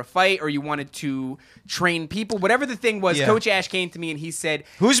trained for a fight, or you wanted to train people. Whatever the thing was, Yeah. Coach Ash came to me and he said,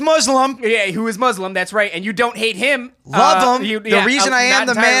 Who's Muslim? "Yeah, who is Muslim? That's right, and you don't hate him. Love him. The reason I am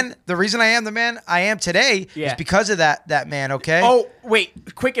not the entirely- man. The reason I am the man I am today Yeah. is because of that man. Okay. Oh,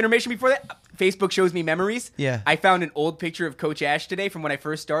 wait, quick intermission before that. Facebook shows me memories. Yeah. I found an old picture of Coach Ash today from when I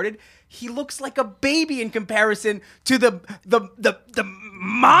first started. He looks like a baby in comparison to the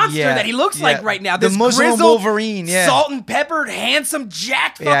monster Yeah, that he looks yeah. like right now. The This Muslim grizzled, Wolverine, yeah. salt and peppered, handsome,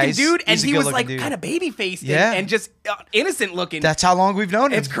 jacked Yeah, fucking he's- dude, and he's a he was good-looking like dude. kind of baby faced Yeah. and just innocent looking. That's how long we've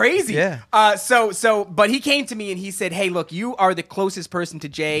known him. It's crazy. Yeah. But he came to me and he said, "Hey, look, you are the closest person to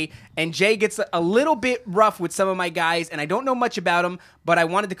Jay, and Jay gets a little bit rough with some of my guys, and I don't know much about him, but I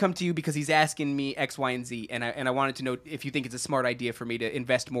wanted to come to you because he's asking me X, Y, and Z, and I wanted to know if you think it's a smart idea for me to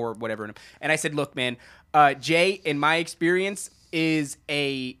invest more, or whatever in him." And I said, "Look, man, Jay, in my experience,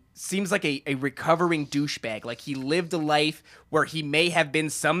 seems like a recovering douchebag. Like he lived a life where he may have been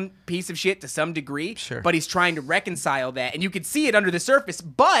some piece of shit to some degree, Sure. but he's trying to reconcile that, and you could see it under the surface,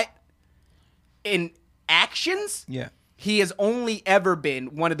 but in actions, Yeah. he has only ever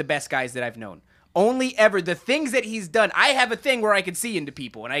been one of the best guys that I've known. Only ever. The things that he's done, I have a thing where I can see into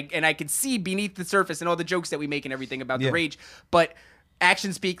people, and I can see beneath the surface and all the jokes that we make and everything about Yeah. the rage, but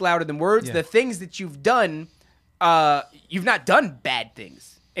actions speak louder than words. Yeah. The things that you've done, you've not done bad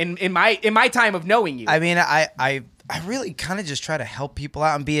things. In my time of knowing you. I mean, I really kind of just try to help people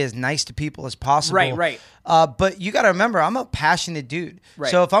out and be as nice to people as possible. Right. But you got to remember, I'm a passionate dude. Right.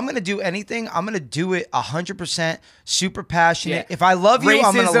 So if I'm going to do anything, I'm going to do it 100%, super passionate. Yeah. If I love you,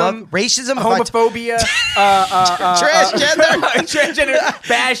 I'm going to love racism, homophobia, transgender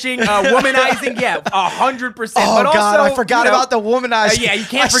bashing, womanizing. Yeah, 100%. Oh, but God, also, I forgot about the womanizing. yeah, you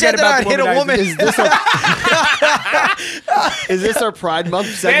can't I forget said that about the I'd hit a womanizing. woman. Is this our Pride Month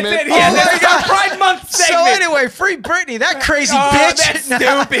That's segment? it. Yeah, Oh there my you go. Pride Month So segment. anyway, free Britney, that crazy Oh, bitch. that's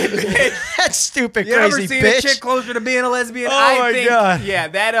stupid, bitch. That stupid You crazy ever seen bitch. a chick closer to being a lesbian? Oh I my think, God. Yeah,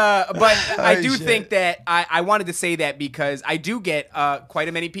 that. But I Oh, do shit. think that I wanted to say that because I do get quite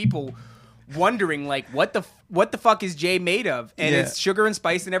a many people wondering like what the fuck is Jay made of, and Yeah. it's sugar and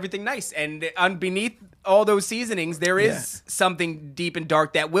spice and everything nice, and beneath all those seasonings there is something deep and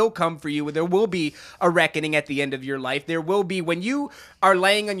dark that will come for you. There will be a reckoning at the end of your life. There will be when you are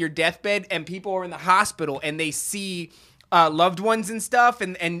laying on your deathbed and people are in the hospital and they see loved ones and stuff,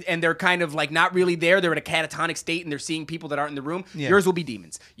 and they're kind of like not really there. They're in a catatonic state, and they're seeing people that aren't in the room. Yeah. Yours will be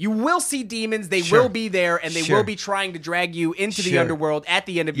demons. You will see demons. They Sure. will be there, and they Sure. will be trying to drag you into the Sure. underworld at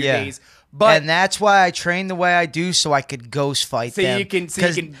the end of your Yeah. days. But and that's why I train the way I do, so I could ghost fight So them. you can-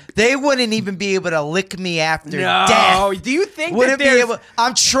 'Cause they wouldn't even be able to lick me after no, death. do you think Wouldn't that be there's able.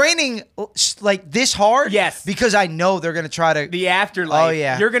 I'm training like this hard, Yes. because I know they're gonna try to. the afterlife? Oh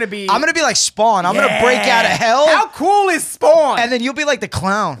yeah, you're gonna be. I'm gonna be like Spawn. I'm gonna break out of hell, How cool is Spawn? and then you'll be like the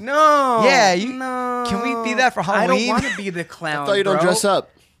clown. no, Yeah, no. can we be that for I don't Halloween? want to be the clown. I thought you don't bro. dress up.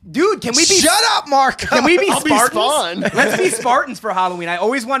 dude. Can we be? Shut up, Mark. Can we be I'll be Spartans? Spawn. Let's be Spartans for Halloween. I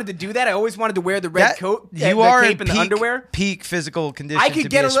always wanted to do that. I always wanted to wear the red coat, You the are cape, in and the underwear. peak physical condition. I to could be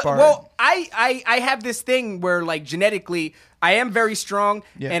get a a little. Spartan. Well, I have this thing where like genetically, I am very strong,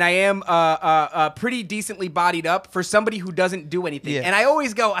 Yeah. and I am pretty decently bodied up for somebody who doesn't do anything. Yeah. And I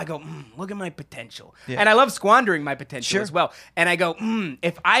always go, look at my potential, Yeah. and I love squandering my potential Sure. as well. And I go,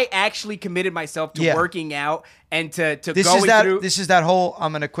 if I actually committed myself to Yeah. working out and to this going is that. through. This is that whole.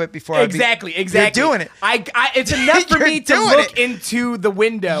 I'm gonna quit before I Exactly. You're doing it. It's enough for You're me to doing look it. into the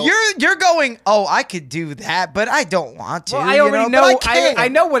window. You're going. Oh, I could do that, but I don't want to. Well, I you already know. know. But I can't. I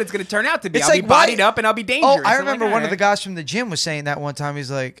know what it's going to turn out to be. It's I'll like, be bodied why- up and I'll be dangerous. Oh, I I'm remember like, one of the alright. guys from the gym was saying that one time.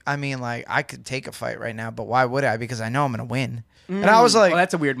 He's like, I mean, like I could take a fight right now, but why would I? Because I know I'm gonna win. And I was like, Well,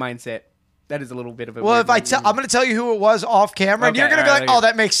 that's a weird mindset. That is a little bit of a. well, weird if I mindset. tell, I'm gonna tell you who it was off camera, and Okay, you're gonna be alright, like, okay. oh,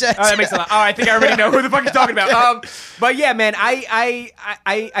 that makes sense. Oh, that makes a lot. Oh, I think I already know who the fuck you're talking about. But yeah, man,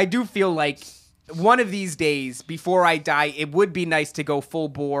 I do feel like one of these days, before I die, it would be nice to go full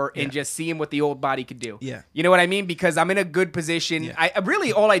bore and just seeing what the old body could do. Yeah. You know what I mean? Because I'm in a good position. Yeah. I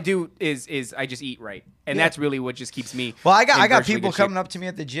really, all I do is I just eat right. And that's really what just keeps me. Well, I in got virtually people good shape. coming up to me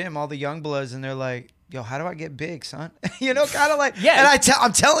at the gym, all the young bloods, and they're like, "Yo, how do I get big, son?" You know, kind of like. Yeah. And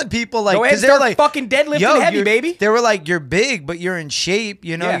I'm telling people like, Go ahead and they're start like, fucking deadlifting "Yo, heavy, you're-" baby. They were like, "You're big, but you're in shape.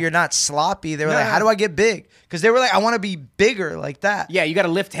 You know, Yeah. you're not sloppy." They were No, like, no. "How do I get big?" Because they were like, "I want to be bigger like that." Yeah, you got to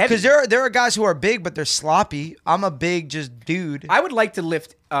lift heavy. Because there are guys who are big, but they're sloppy. I'm a big just dude. I would like to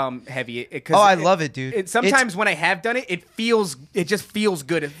lift heavy. Oh, I love it, dude. Sometimes when I have done it, it just feels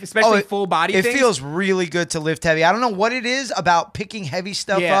good, especially full body. It things. feels really good to lift heavy. I don't know what it is about picking heavy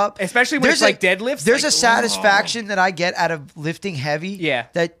stuff Yeah, up, especially when it's like deadlifts, There's like, a satisfaction that I get out of lifting heavy. Yeah.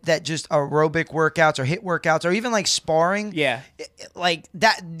 that just aerobic workouts or hit workouts or even like sparring. Yeah. Like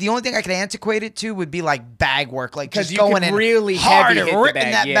that. The only thing I could antiquate it to would be like bag work, like 'Cause just you going can in really hard heavy and hit the ripping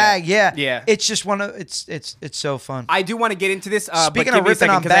bag, that yeah. bag. Yeah, Yeah. It's just one of it's so fun. I do want to get into this. Speaking but give of me a ripping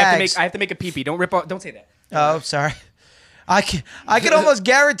second, on 'cause bags- I have to make a pee-pee. Don't rip off. Don't say that. Oh, sorry. I can almost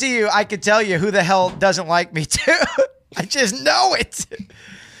guarantee you I could tell you who the hell doesn't like me too. I just know it.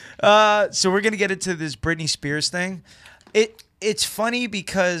 So we're gonna get into this Britney Spears thing. It's funny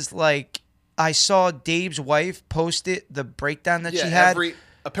because like I saw Dave's wife post the breakdown that Yeah, she had.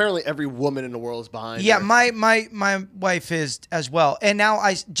 apparently every woman in the world is behind. Yeah, her. my wife is as well. And now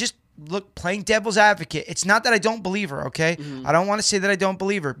I just look playing devil's advocate. It's not that I don't believe her, okay? I don't want to say that I don't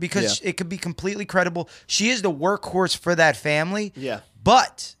believe her because Yeah. it could be completely credible. She is the workhorse for that family. Yeah.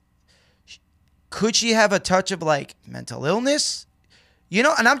 But could she have a touch of like mental illness? You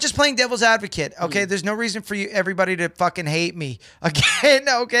know, and I'm just playing devil's advocate, okay? There's no reason for everybody to fucking hate me again,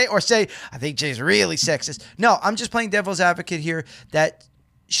 okay? Or say, I think Jay's really sexist. No, I'm just playing devil's advocate here that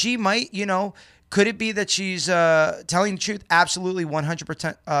she might, you know, could it be that she's telling the truth? Absolutely,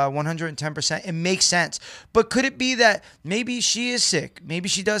 100%, 110%. It makes sense. But could it be that maybe she is sick? Maybe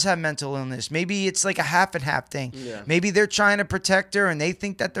she does have mental illness. Maybe it's like a half and half thing. Yeah. Maybe they're trying to protect her and they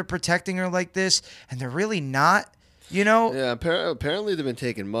think that they're protecting her like this and they're really not. You know? Yeah, apparently they've been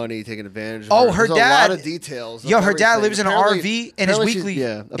taking money, taking advantage of Oh, her. her There's dad. a lot of details. Yo, of her dad everything. lives in an RV, and his apparently weekly she's-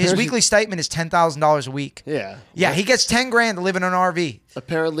 yeah, his apparently weekly stipend is $10,000 a week. Yeah. Yeah, he gets $10,000 to live in an RV.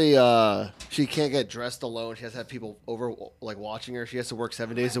 Apparently, she can't get dressed alone. She has to have people over, like, watching her. She has to work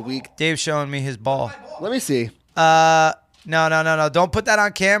 7 days a week. Dave's showing me his ball. Let me see. No. Don't put that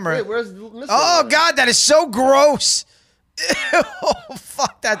on camera. Wait, where's Mr. Oh God, that is so gross. Oh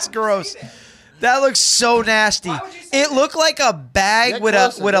fuck, that's gross. That looks so nasty. Why would you say It that? looked like a bag Get with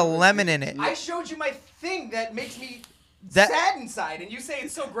closer. a lemon in it. I showed you my thing that makes me That- sad inside, and you say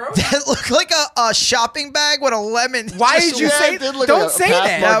it's so gross. That looked like a shopping bag with a lemon. Why Just did you a- say? it did look Don't like a say Pathmark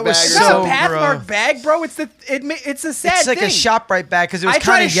that. That was bag or no so something. Pathmark gross. bag, bro. It's a sad It's like thing. a ShopRite bag because it was I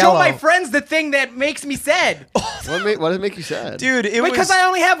try kind to of yellow. Oh, show my friends the thing that makes me sad Why does it make you sad? Dude, it because was I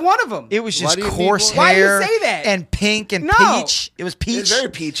only have one of them. it was Why just do you need coarse one? Why do you hair say that? and pink and No. peach. It was peach. It's very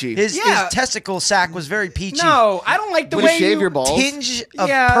peachy. His Yeah. testicle sack was very peachy. No, I don't like the Would way you shave you your balls? Tinge of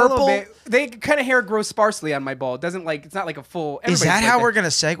yeah, a little purple. bit. They kind of hair grows sparsely on my ball. It doesn't like it's not like a full. Is everybody's that like how we're gonna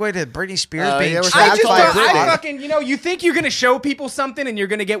segue to Britney Spears being yeah, we're trapped I just by a don't, I frog? fucking, you think you're gonna show people something and you're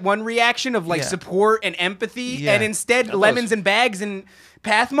gonna get one reaction of like Yeah. support and empathy, Yeah. and instead lemons and bags and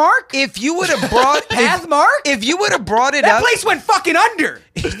Pathmark. If you would have brought Pathmark? if you would have brought it That up, place went fucking under.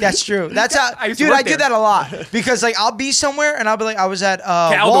 that's true. That's how, I used to dude. work I do there. that a lot because like I'll be somewhere and I'll be like, I was at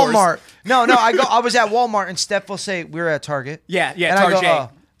Caldors. Walmart. No, I was at Walmart and Steph will say we were at Target. Yeah, and I go, Target.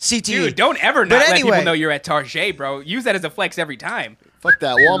 CTE. Dude, don't ever not But let anyway, people know you're at Target, bro. Use that as a flex every time. Fuck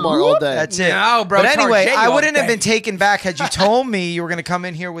that. Walmart all day. That's it. No, bro, But anyway, Target I all wouldn't have day. been taken back had you told me you were gonna come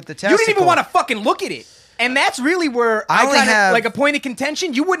in here with the You testicle. didn't even want to fucking look at it. And that's really where I I only kind of have- like a point of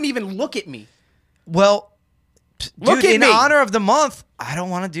contention. You wouldn't even look at me. Well, Look dude, at in me. honor of the month, I don't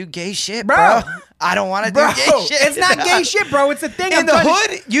want to do gay shit, Bro. bro. I don't want to do Bro, gay shit. it's not gay shit, bro. It's a thing. In I'm the trying to-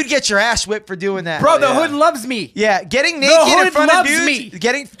 hood, you'd get your ass whipped for doing that. Bro, the yeah. hood loves me. Yeah, getting naked hood in front of loves dudes, me.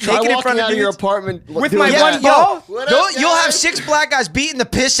 getting Try naked in walking front of out of your dudes. apartment With doing my Yeah, one that. ball? What Yo, up, you'll have guys? 6 black guys beating the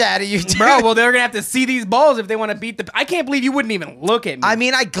piss out of you, dude. Bro, well, they're going to have to see these balls if they want to beat the... I can't believe you wouldn't even look at me. I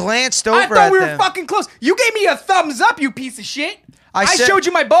mean, I glanced over I at thought we were them. fucking close. You gave me a thumbs up, you piece of shit. I said- showed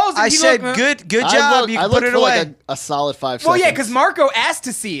you my balls and I you said, look, good I job. look- You I can looked put it for away. like a solid 5 Well, seconds. yeah, because Marco asked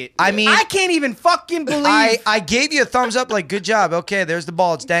to see it. I mean- I can't even fucking believe... I gave you a thumbs up, like, good job. Okay, there's the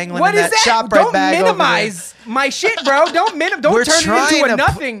ball. It's dangling What in is that that? ShopRite Don't bag over there. minimize my shit, bro. Don't turn it into a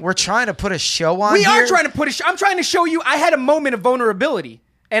nothing. We're trying to put a show on We here. are trying to put I'm trying to show you I had a moment of vulnerability.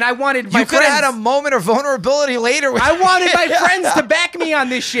 And I wanted my You could have friends... had a moment of vulnerability later. With I wanted my friends to back me on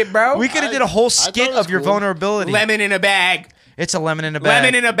this shit, bro. We could have did a whole skit thought it was of your cool. vulnerability. Lemon in a bag. It's a lemon in a bag.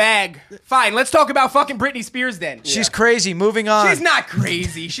 Lemon in a bag. Fine, let's talk about fucking Britney Spears then. She's crazy. Moving on. She's not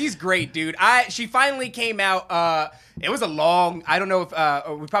crazy. She's great, dude. She finally came out. It was a long. I don't know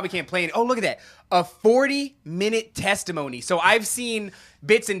if we probably can't play it. Oh, look at that. A 40-minute testimony. So I've seen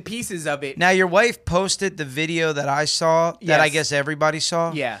bits and pieces of it. Now, your wife posted the video that I saw that I Yes. guess everybody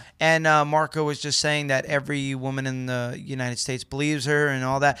saw. Yeah. And Marco was just saying that every woman in the United States believes her and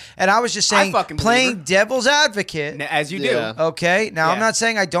all that. And I was just saying, fucking believe playing her. devil's advocate. As you Yeah. do. Okay. Now, I'm Yeah. not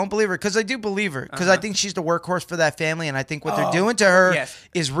saying I don't believe her because I do believe her because I think she's the workhorse for that family. And I think what they're doing to her yes.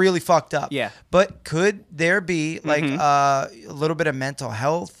 is really fucked up. Yeah. But could there be like a little bit of mental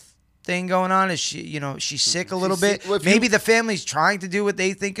health thing going on? Is she, she's sick a little bit? sick. Well, if Maybe you- the family's trying to do what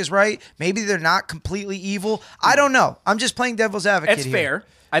they think is right. Maybe they're not completely evil. I don't know. I'm just playing devil's advocate. It's here. fair.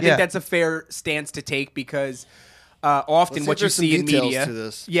 I think Yeah. that's a fair stance to take because often Let's see what if you there's some see in details media. to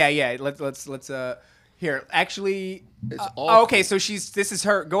this. Yeah. Let's here. Actually, It's all okay. So this is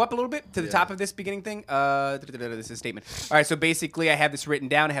her. Go up a little bit to the top of this beginning thing. This is a statement. All right. So basically, I have this written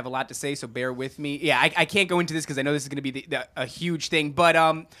down. I have a lot to say, so bear with me. Yeah, I can't go into this because I know this is going to be a huge thing, but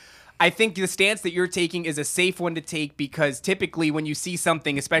I think the stance that you're taking is a safe one to take because typically when you see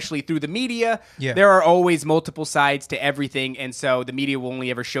something, especially through the media, there are always multiple sides to everything. And so the media will only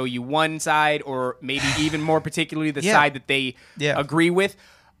ever show you one side or maybe even more particularly the side that they agree with.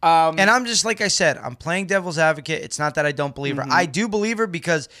 And I'm just, like I said, I'm playing devil's advocate. It's not that I don't believe her. I do believe her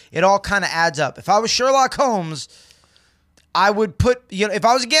because it all kind of adds up. If I was Sherlock Holmes, I would put, if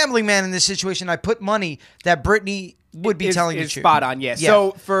I was a gambling man in this situation, I'd put money that Britney would be telling the is truth. spot on, yeah.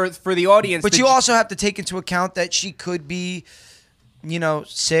 So for the audience, But you also have to take into account that she could be,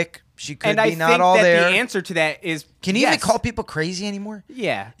 sick. She could and be I not think all that there. the answer to that is Can you even yes. call people crazy anymore?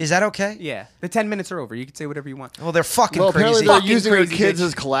 Yeah. Is that okay? Yeah. The 10 minutes are over. You can say whatever you want. Well, they're fucking Well, apparently crazy. they're Fucking using her crazy kids bitch.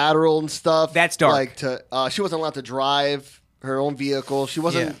 as collateral and stuff. That's dark. Like she wasn't allowed to drive her own vehicle. She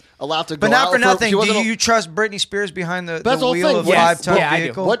wasn't allowed to go But not out for nothing. she Do wasn't you trust Britney Spears behind the That's the whole wheel thing. of a Yes. 5-ton Yeah, I do.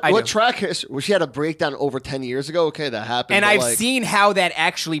 vehicle? I What do. track well, she had a breakdown over 10 years ago? Okay, that happened. And but, I've like, seen how that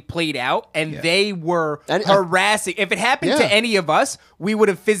actually played out, and they were And- harassing. If it happened to Yeah. any of us, we would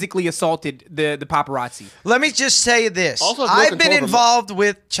have physically assaulted the paparazzi. Let me just say this. Also, no I've control been over- involved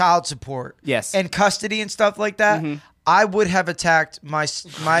with child support. Yes. And custody and stuff like that. I would have attacked my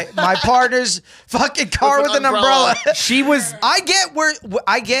partner's fucking car with an umbrella. She was I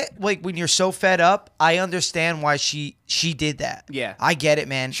get like when you're so fed up, I understand why she did that. Yeah. I get it,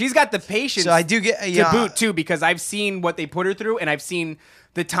 man. She's got the patience So I do get to boot too, because I've seen what they put her through, and I've seen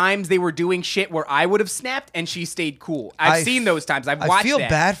the times they were doing shit where I would have snapped and she stayed cool. I've seen those times. I've watched I feel that.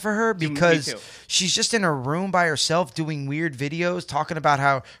 bad for her Me because too. she's just in her room by herself doing weird videos talking about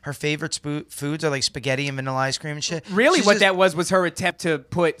how her favorite foods are like spaghetti and vanilla ice cream and shit. Really, She's what just- that was her attempt to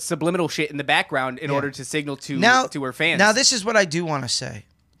put subliminal shit in the background in order to signal to her fans. Now, this is what I do want to say.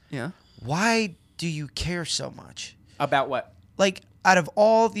 yeah. Why do you care so much? About what? Like, out of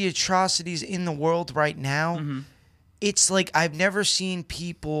all the atrocities in the world right now, Mm-hmm. it's like I've never seen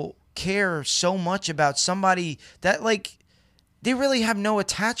people care so much about somebody that, like, they really have no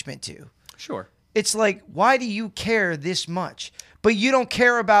attachment to. Sure. It's like, why do you care this much? But you don't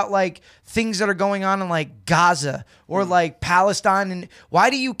care about, like, things that are going on in, like, Gaza or, like, Palestine. And why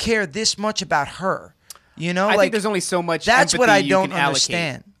do you care this much about her? You know, I like, think there's only so much. that's what empathy I you don't can allocate.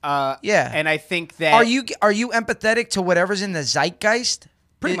 understand. Yeah, and I think that Are you empathetic to whatever's in the zeitgeist?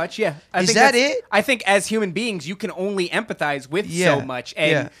 pretty much, yeah. I Is think that that's- it? I think as human beings, you can only empathize with Yeah, so much,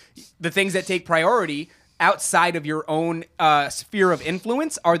 and the things that take priority outside of your own sphere of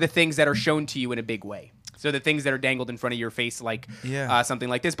influence are the things that are shown to you in a big way. So the things that are dangled in front of your face, like something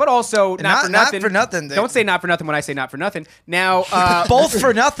like this, but also not for nothing. Don't say not for nothing when I say not for nothing. Now, Both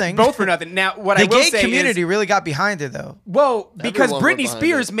for nothing. both for nothing. Now, what I The will gay say community is, really got behind it, though. well, because Everyone went Britney behind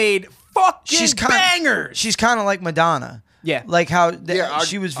Spears it. made fucking She's bangers. She's kind of like Madonna. Yeah. Like how our-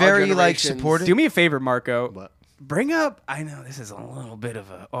 she was our very like generations- supportive. Do me a favor, Marco. What? Bring up, I know this is a little bit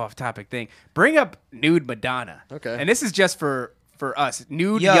of a off-topic thing. Bring up nude Madonna. Okay. And this is just for us.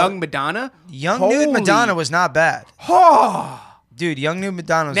 Nude Yo, young Madonna. Young Holy- nude Madonna was not bad. Oh. Dude, young nude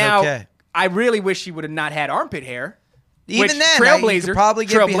Madonna was Now, okay. I really wish she would have not had armpit hair. Even which, then, Trailblazer. you could probably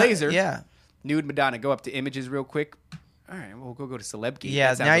get behind- Trailblazer. yeah. Nude Madonna. Go up to images real quick. All right, we'll go to Celeb Geek.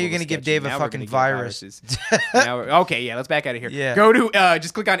 Yeah, That sounds now a you're little gonna give sketchy. Dave a Now we're fucking gonna get virus. viruses. Okay, yeah, let's back out of here. Yeah. Go to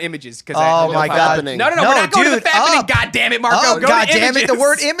just click on images. Oh I my love God. Happening. No, we're No, not going to dude, the happening. up. God damn it, Marco. Oh, Go God to damn it, the images.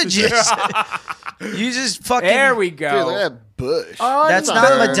 word images. You just fucking. There we Dude, go. look at that bush. That's not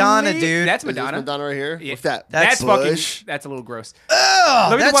Unbelievable. Madonna, dude. That's Is this Madonna. Madonna right here? Yeah. With that That's bush. fucking. That's a little gross.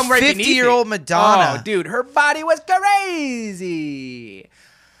 Ugh, Look at that's the one right beneath 50-year-old it. Madonna. Oh, dude, her body was crazy.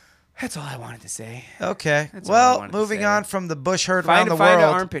 That's all I wanted to say. Okay. That's all I Well, wanted to moving say. on from the bush herd around the Find an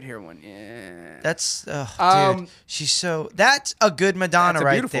world. armpit hair one. Yeah. That's dude. Um, She's so. That's a good Madonna That's a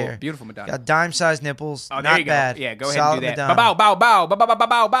right beautiful, there. beautiful Madonna. Got dime-sized nipples. Oh, there not you go. bad. Yeah, go ahead Solid and do that. Madonna. Bow, bow, bow, bow, bow, bow,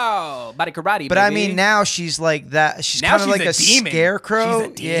 bow, bow. Body karate, But baby. I mean, now she's like that. She's Now kind of she's like a demon. scarecrow.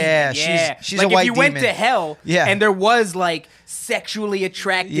 She's a demon. Yeah, she's like a white if you went demon. to hell Yeah. and there was like sexually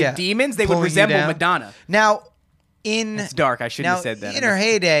attractive Yeah. demons, they would Pulling you resemble down. Madonna. Now, in It's dark. I shouldn't have said that. In her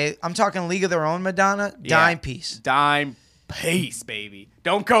heyday, I'm talking League of Their Own Madonna, Yeah. dime piece. Dime piece, baby.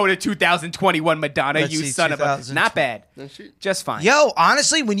 Don't go to 2021 Madonna, Let's you see, son of a. 2000. Not bad. Then she- Just fine. Yo,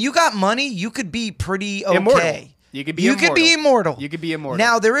 honestly, when you got money, you could be pretty okay. Immortal. You could be You could be immortal. You could be immortal.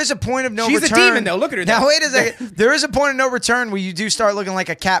 Now there is a point of no She's a return. demon, though. Look at her, Now though. wait a second. There is a point of no return where you do start looking like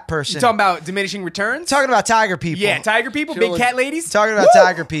a cat person. You talking about diminishing returns? Talking about tiger people. Yeah, tiger people, Chilling. big cat ladies. Talking about Woo!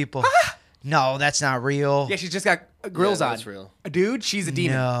 tiger people. No, that's not real. Yeah, she's just got grills Yeah, on. that's real. Dude, she's a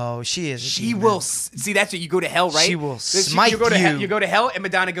demon. No, she is. A She demon. will see. That's what you go to hell, right? She will This- smite you. Go to you. hell, you go to hell, and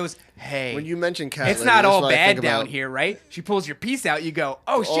Madonna goes, "Hey, When you mention cat, it's lady, not that's all what I bad think down about. here, right?" She pulls your piece out. You go,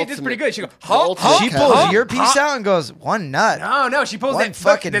 "Oh shit, this is pretty ultimate- good." She goes, the "Huh? ultimate Huh? She cat pulls lady. your piece out and goes, one nut. No, she pulls One that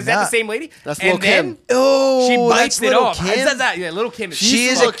fucking Is that the nut. same lady? That's and Lil' then Kim. Oh, she bites that's it little off. Kim. Yeah, little Kim. She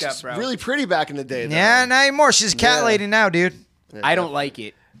is fucked a- up, bro. really pretty back in the day. Though. Yeah, not anymore. She's a cat Yeah. lady now, dude. I don't like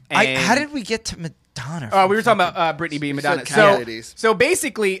it. How And- did we get to Madonna? Oh, we were talking about Britney being You said Madonna. cat ladies. So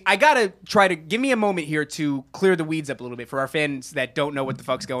basically, I gotta try to give me a moment here to clear the weeds up a little bit for our fans that don't know what the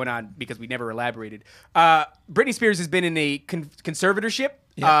fuck's going on because we never elaborated. Britney Spears has been in a conservatorship.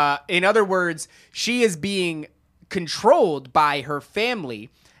 In other words, she is being controlled by her family.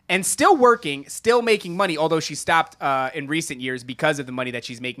 And still working, still making money, although she stopped in recent years because of the money that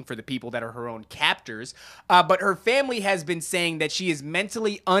she's making for the people that are her own captors. But her family has been saying that she is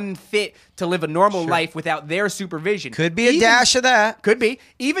mentally unfit to live a normal life without their supervision. Could be a dash of that. Could be.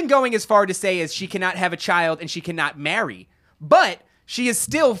 Even going as far to say as she cannot have a child and she cannot marry. But she is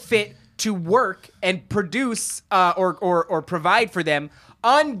still fit to work and produce or provide for them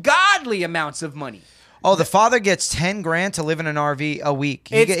ungodly amounts of money. Oh, the father gets 10 grand to live in an RV a week.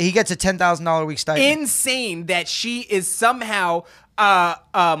 He gets a $10,000 a week stipend. Insane that she is somehow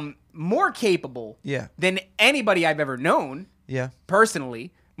more capable Yeah. than anybody I've ever known Yeah.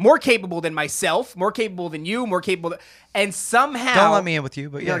 personally, more capable than myself, more capable than you, more capable and somehow Don't let me in with you,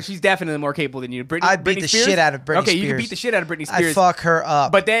 but No, yeah. she's definitely more capable than you. I'd beat Britney the Spears? shit out of Britney Okay, you Spears. can beat the shit out of Britney I'd Spears. fuck her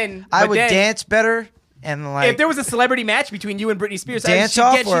up. But then I would then, dance better and like If there was a celebrity match between you and Britney Spears, Dance she'd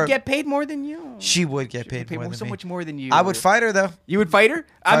off or- get paid more than you. she would get paid Pay more than so me. much more than you. I would fight her though. You would fight her?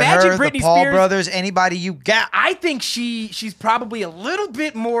 Fight Imagine her, Britney the Paul Spears. brothers, anybody you got. I think she's probably a little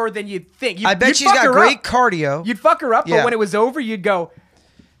bit more than you'd think. I bet you'd she's fuck got her great up. cardio. You'd fuck her up, Yeah. but when it was over, you'd go,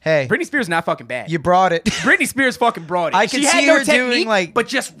 Hey, Britney Spears not fucking bad. you brought it. Britney Spears fucking brought it. I could she had see no her doing, technique, like- but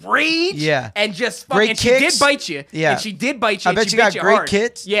just rage. Yeah. And just fucking. Great And she kicks. did bite you. Yeah. And she did bite you. I and bet she you got bit you great hard.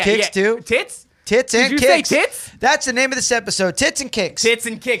 kicks Yeah. too. Tits? Tits and Did you say kicks. tits? That's the name of this episode. Tits and kicks. Tits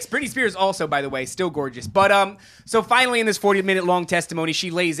and kicks. Britney Spears also, by the way, still gorgeous. But so finally in this 40-minute long testimony, she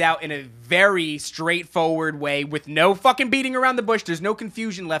lays out in a very straightforward way with no fucking beating around the bush. There's no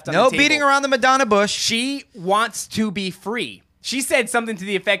confusion left on the No table. beating around the Madonna bush. She wants to be free. She said something to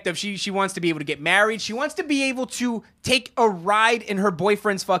the effect of she wants to be able to get married. She wants to be able to take a ride in her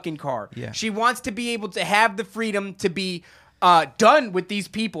boyfriend's fucking car. Yeah. She wants to be able to have the freedom to be done with these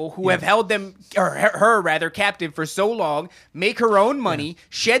people who have held them, or her rather, captive for so long, make her own money,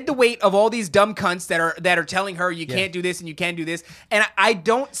 shed the weight of all these dumb cunts that are telling her you can't do this and you can't do this. And I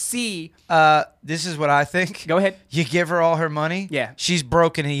don't see... This is what I think. Go ahead. You give her all her money. Yeah. She's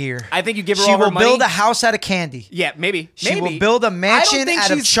broke in a year. I think you give her She all her will money. build a house out of candy. Yeah, maybe. She maybe. will build a I don't mansion think out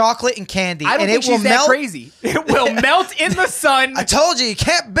of she's- chocolate and candy. I don't and think it will she's that melt. crazy. It will melt in the sun. I told you, you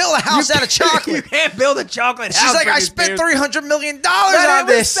can't build a house out of You chocolate. can't build a chocolate house. She's like, I Britney spent Spears. $300 million But on it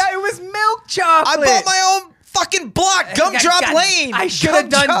this. It was milk chocolate. I bought my own fucking block, Gumdrop Lane. I should have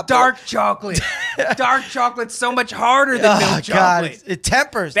done Gumdrop dark chocolate. Dark chocolate's so much harder than milk Oh, chocolate. God. It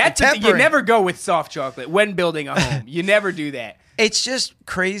tempers. That's It's you tempering. never go with soft chocolate when building a home. You never do that. It's just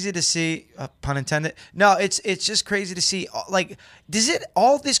crazy to see, pun intended. No, it's just crazy to see. Like, does it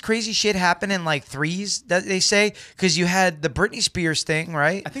all this crazy shit happen in like threes that they say? Because you had the Britney Spears thing,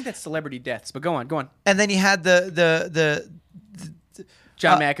 right? I think that's celebrity deaths, but go on. And then you had the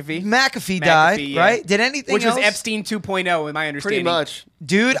John McAfee. McAfee died, yeah. right? Did anything Which else? was Epstein 2.0, in my understanding. Pretty much.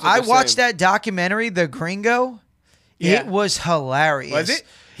 Dude, That's what I they're watched saying. that documentary, The Gringo. Yeah. It was hilarious. Was it?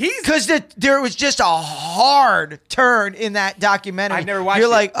 Because there was just a hard turn in that documentary. I've never watched You're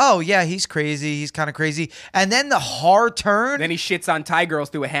it. like, oh yeah, he's crazy. He's kind of crazy. And then the hard turn. Then he shits on Thai girls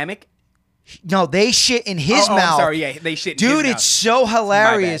through a hammock. No, they shit in his Oh, mouth. I'm sorry. Yeah, they shit in Dude, his it's so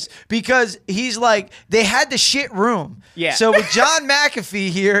hilarious bad. because he's like, they had the shit room. Yeah. So with John McAfee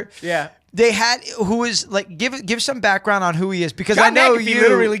here, Yeah. they had who is like give some background on who he is because John I know McAfee you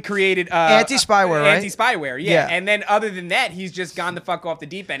literally created Anti-spyware, right? Anti-spyware, yeah. Yeah. And then other than that, he's just gone the fuck off the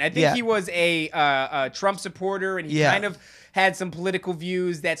deep end. I think Yeah. he was a Trump supporter, and he Yeah. kind of had some political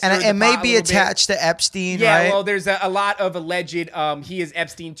views that and stirred it the may pot be a little bit. attached to Epstein, Yeah, right? well, there's a lot of alleged. He is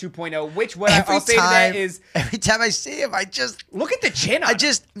Epstein 2.0. Which what every I'll say to that is, every time I see him, I just look at the chin. On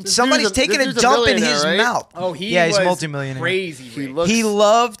him. somebody's dude's a- taking this a dude's a dump in millionaire, his right? mouth. Oh, he yeah, he's was multimillionaire. crazy. He rich. looks- He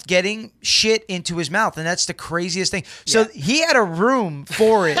loved getting shit into his mouth, and that's the craziest thing. So Yeah. he had a room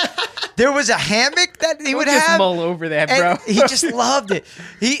for it. There was a hammock that he would just have. mull over that, and bro. He just loved it.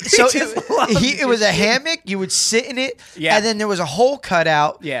 It was a hammock. You would sit in it, Yeah. and then there was a hole cut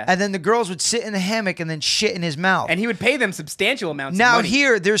out. Yeah. And then the girls would sit in the hammock and then shit in his mouth. And he would pay them substantial amounts. Now of money.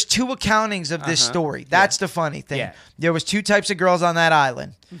 here, there's two accountings of this story. That's the funny thing. Yeah. There was two types of girls on that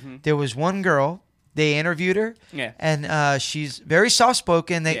island. There was one girl. They interviewed her. Yeah. And she's very soft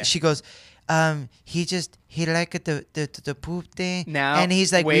spoken. Yeah. She goes, he liked the poop thing. Now, and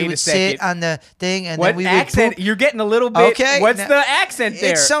he's like, wait we a would sit second. on the thing, and What then we accent? would poop. You're getting a little bit. Okay, What's now- the accent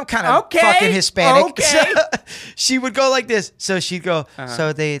there? It's some kind of okay, fucking Hispanic. Okay. She would go like this. So she'd go.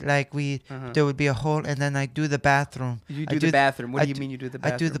 So they like there would be a hole, and then I do the bathroom. You I do the bathroom. What I do you mean you do the I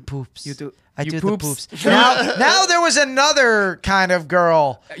do bathroom? the poops. You do- I you do poops? the poops. Now there was another kind of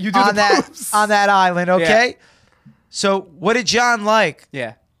girl You do on the that poops. on that island. Okay. So what did John like?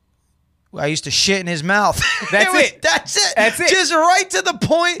 Yeah. I used to shit in his mouth. That's it. That's it. That's it. Just right to the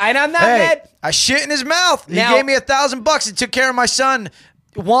point. And I'm not hey, mad. I shit in his mouth. Now- He gave me $1,000. He took care of my son,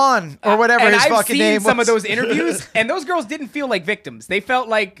 Juan, or whatever and his I've fucking seen name some was. of those interviews, and those girls didn't feel like victims. They felt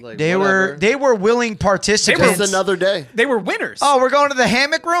like They were willing participants. It's another day. they were winners. Oh, we're going to the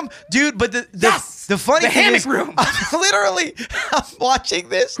hammock room, dude. But the Yes! the funny The thing hammock is, room. I'm watching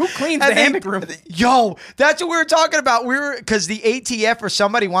this. Who cleans and the they- hammock room? Yo, that's what we were talking about. We were because the ATF or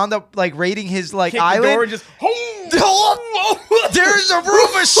somebody wound up like raiding his like Kick the island. door and just. There's a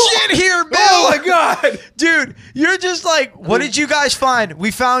room of shit here, Bill. Oh my god! Dude, you're just like, what did you guys find?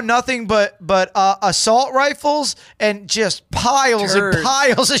 We found nothing but assault rifles and just piles Turds. and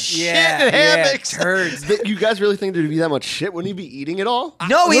piles of shit and hammocks. turds. You guys really think there'd be that much shit? Wouldn't he be eating it all?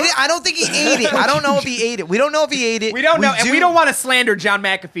 No, he didn't. I don't think he ate it. I don't know if he ate it. We don't know if he ate it. We don't know, and we don't want to slander John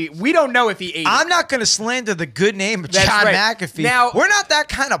McAfee. We don't know if he ate it. I'm not going to slander the good name of That's John right. McAfee. Now- we're not that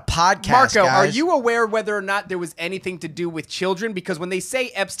kind of podcast, Marco, are guys. you aware whether or not there was anything to do with children? Because when they say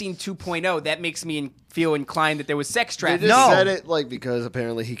Epstein 2.0, that makes me feel inclined that there was sex They trafficking. just No. said it like because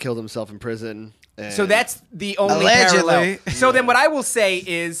apparently he killed himself in prison. And So that's the only Allegedly. parallel. So then what I will say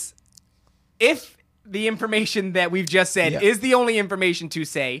is, if the information that we've just said Yeah. is the only information to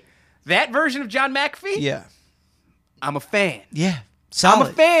say, that version of John McAfee, Yeah. I'm a fan. Yeah. Solid.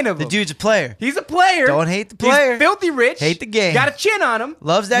 I'm a fan of the him. dude's a player. He's a player. Don't hate the player. He's filthy rich. Hate the game. Got a chin on him.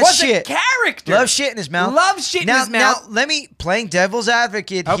 Loves that was shit. a character. Loves shit in his mouth. Loves shit in now, his mouth. Now, let me playing devil's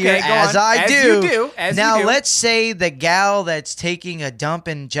advocate Okay, here, go as on. I As do. you do. As now, you do. let's say the gal that's taking a dump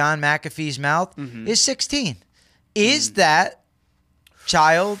in John McAfee's mouth Mm-hmm. is 16. Is that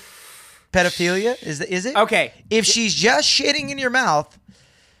child pedophilia? Is it? Okay. If she's just shitting in your mouth,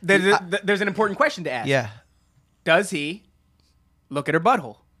 There's an important question to ask. yeah. Does he look at her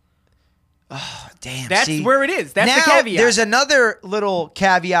butthole? Damn. That's see, where it is. That's now, the caveat. There's another little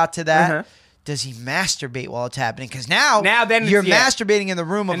caveat to that. Uh-huh. Does he masturbate while it's happening? Because now then you're yeah. masturbating in the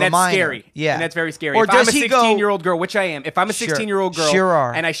room of and a that's minor. scary. Yeah, And that's very scary. Or if does I'm a he go 16-year-old girl, which I am, if I'm a Sure. 16-year-old girl Sure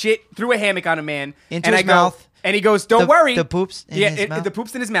are. and I shit through a hammock on a man Into and his I go, mouth. and he goes, "Don't The- worry." the poops in his mouth? The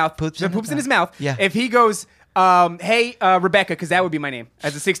poops in his mouth. Poops the in his poops in his mouth. mouth. Yeah. If he goes, "Hey, Rebecca," because that would be my name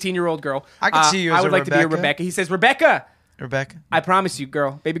as a 16-year-old girl. I could see you as I would a like to be a Rebecca. Rebecca. He says, "Rebecca, Rebecca. I promise you,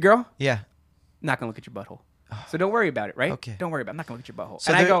 girl, baby girl, Yeah. not gonna look at your butthole. So don't worry about it, right? Okay. Don't worry about it. I'm not gonna look at your butthole."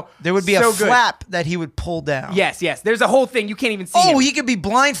 So and there, I go, there would be "So a good." flap that he would pull down. Yes. There's a whole thing. You can't even see Oh, him. he could be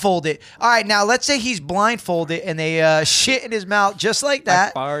blindfolded. All right, now let's say he's blindfolded and they shit in his mouth just like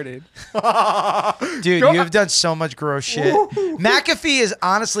that. farted. Dude, Go- you've done so much gross shit. McAfee is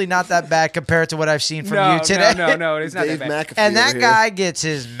honestly not that bad compared to what I've seen from you today. No, it's not Dave that bad. McAfee And that over here. guy gets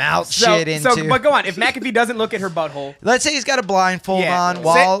his mouth shit into. But go on. If McAfee doesn't look at her butthole, Let's say he's got a blindfold Yeah. on Say-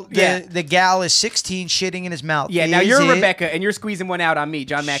 while yeah. the gal is 16 shitting in his mouth. yeah. Now Is you're it- Rebecca, and you're squeezing one out on me,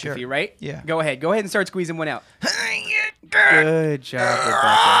 John McAfee, Sure. right? Yeah. Go ahead and start squeezing one out. Good job, Rebecca.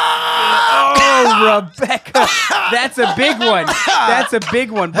 Oh, Rebecca, that's a big one. That's a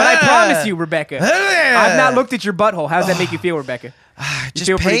big one. But I promise you, Rebecca, I've not looked at your butthole. How does that make you feel, Rebecca? You Just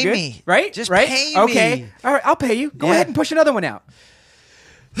feel pretty pay good? me. Right? Just right? pay Okay. me. All right, I'll pay you. Go Yeah. ahead and push another one out.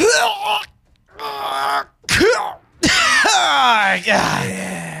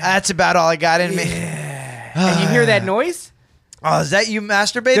 That's about all I got in me. And you hear that noise? Oh, is that you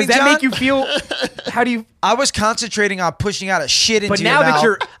masturbating, Does that John? make you feel? How do you? I was concentrating on pushing out a shit into But your now that mouth.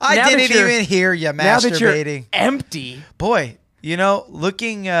 you're- I now that didn't you're- even hear you Now that you're masturbating. empty. Boy, you know,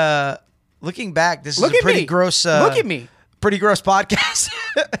 looking back, this is Look a at pretty me. gross. Look at me. Pretty gross podcast.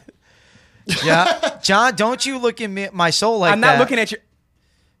 Yeah, John, don't you look in my soul like that. I'm not looking at your.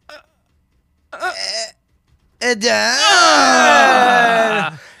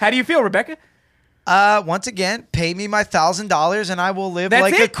 How do you feel, Rebecca? Once again, pay me my $1,000 and I will live That's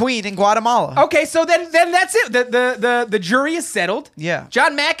like a it? queen in Guatemala. Okay, so then that's it. The jury is settled. Yeah.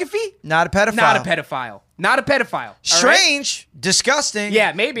 John McAfee, Not a pedophile. not a pedophile. Not a pedophile. all right? Strange, disgusting.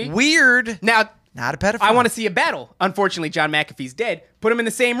 Yeah, maybe. Weird. Now, Not a pedophile. I want to see a battle. Unfortunately, John McAfee's dead. Put him in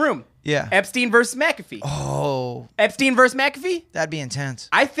the same room. Yeah. Epstein versus McAfee. Oh, Epstein versus McAfee. that'd be intense.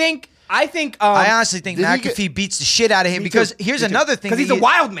 I think. I honestly think did he McAfee beats the shit out of him because too. here's Me too. another thing. 'Cause that he's a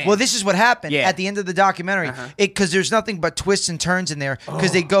wild man. Well, this is what happened Yeah. at the end of the documentary. Because there's nothing but twists and turns in there.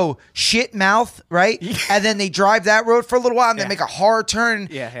 Because they go shit mouth, right? And then they drive that road for a little while and Yeah. they make a hard turn.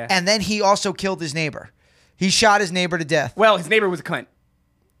 Yeah. And then he also killed his neighbor. He shot his neighbor to death. Well, his neighbor was a cunt.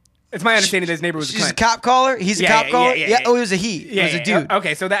 It's my understanding that his neighbor was a She's a cunt. cop caller? He's a Yeah, cop caller? yeah. Oh, it was a he. It was a dude.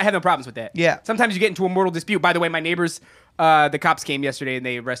 Okay, so that I had no problems with that. Yeah. Sometimes you get into a mortal dispute. By the way, my neighbors, the cops came yesterday and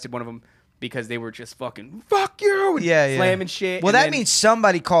they arrested one of them because they were just fucking fuck you and Yeah. slamming shit. Well, and that then- means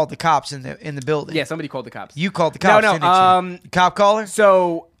somebody called the cops in the building. yeah, somebody called the cops. You called the cops, No, didn't you? Cop caller?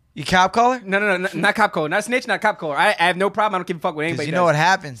 So You cop caller? no, not cop caller, not snitch, not cop caller. I have no problem. I don't give a fuck what anybody Because you does. know what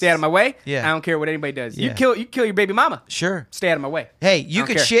happens. Stay out of my way. Yeah. I don't care what anybody does. Yeah. You kill your baby mama. Sure. Stay out of my way. Hey, you don't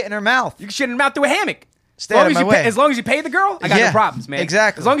could care. shit in her mouth. You can shit in her mouth through a hammock. Stay out of my way. As long as you pay the girl, I got Yeah, no problems, man.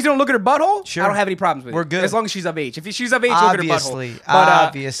 exactly. As long as you don't look at her butthole, Sure. I don't have any problems with it. We're good. As long as she's of age. If she's of age, look at her Obviously. butthole. But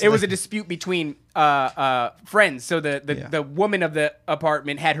Obviously. it was a dispute between friends. So the woman of the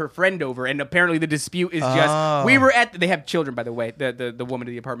apartment had her friend over, and apparently the dispute is just Oh. we were at. They have children, by the way. The woman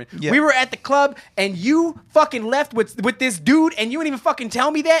of the apartment. Yeah. We were at the club, and you fucking left with this dude, and you didn't even fucking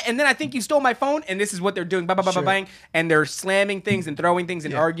tell me that. And then I think you stole my phone, and this is what they're doing. Bang, bang, bang, Sure. bang, and they're slamming things and throwing things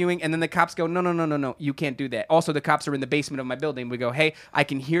and Yeah. arguing. And then the cops go, no, you can't do that. Also, the cops are in the basement of my building. We go, hey, I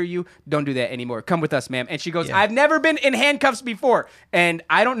can hear you. Don't do that anymore. Come with us, ma'am. And she goes, Yeah. I've never been in handcuffs before, and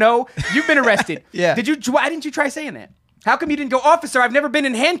I don't know. You've been arrested. Yeah. Why didn't you try saying that? How come you didn't go, officer? I've never been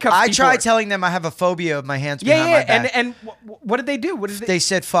in handcuffs I before. tried telling them I have a phobia of my hands behind my Yeah, back. and what did they do? What did They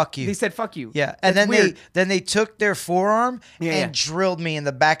said fuck you. They said fuck you. Yeah, and That's then weird. they took their forearm Yeah, and yeah. drilled me in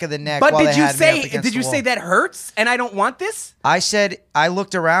the back of the neck. But while did they you had me up say against did the you wall. say that hurts and I don't want this? I said I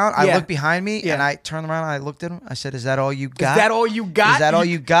looked around. I Yeah. looked behind me, Yeah. and I turned around. And I looked at him. I said, "Is that all you got? Is that all you got? Is that all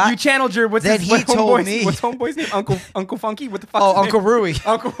you got?" You channeled your Then he told me- What's homeboy's name? Uncle Funky. What the fuck? Oh, Uncle Rui.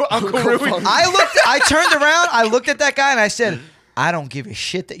 Uncle Rui. I turned around. I looked at that guy, and I said, "I don't give a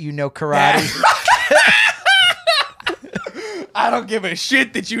shit that you know karate." I don't give a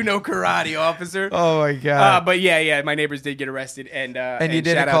shit that you know karate, officer. Oh my god! But yeah, my neighbors did get arrested, and you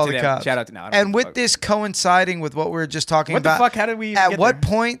didn't shout out call to the them. cops. Shout out to now. And with this coinciding with what we were just talking What the about, fuck? How did we At get what there?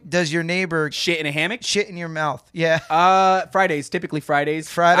 point does your neighbor shit in a hammock. shit in your mouth? Yeah. Fridays, typically Fridays.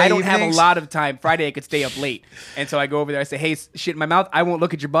 Friday I don't have a evenings? lot of time. Friday, I could stay up late, and so I go over there. I say, "Hey, shit in my mouth. I won't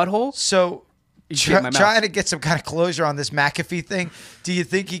look at your butthole." So, shit in my mouth. trying to get some kind of closure on this McAfee thing. Do you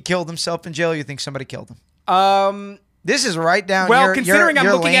think he killed himself in jail? Or you think somebody killed him? This is right down. Well, your, considering your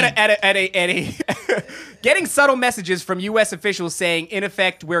I'm looking lane. at a getting subtle messages from U.S. officials saying, in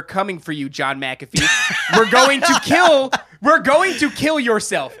effect, "We're coming for you, John McAfee. We're going to kill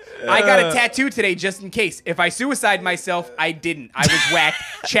yourself." I got a tattoo today just in case. If I suicide myself, I didn't. I was whacked.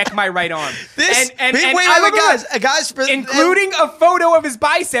 Check my right arm. This, and wait, look at guys, for including a photo of his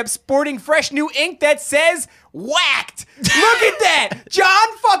biceps sporting fresh new ink that says whacked. Look at that.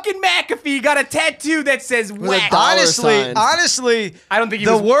 John fucking McAfee got a tattoo that says whacked. $. Honestly, I don't think he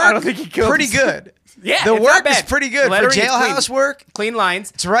the was- work I don't think he killed pretty himself. good. Yeah, the it's work not bad. is pretty good for Lettering is jailhouse clean. work. Clean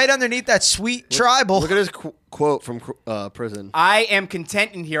lines. It's right underneath that sweet tribal. Look at his quote from prison. I am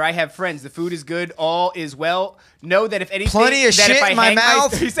content in here. I have friends. The food is good. All is well. Know that if anything, Plenty of that shit if I in my hang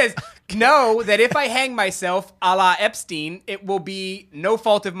mouth. he says, know that if I hang myself, a la Epstein, it will be no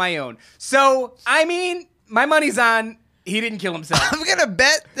fault of my own. So, I mean, my money's on he didn't kill himself. I'm gonna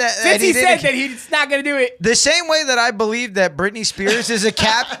bet that Since he said that he's not going to do it. the same way that I believe that Britney Spears is a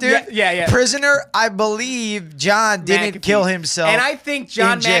captive Yeah. prisoner, I believe John didn't McAfee. kill himself. And I think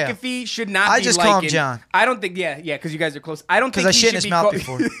John in jail. McAfee should not I be just call him likened- John. I don't think, because you guys are close. I don't think Because I he shit in should his be mouth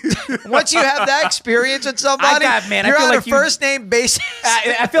called- before. Once you have that experience with somebody, man, I you're feel on like a you- first name basis.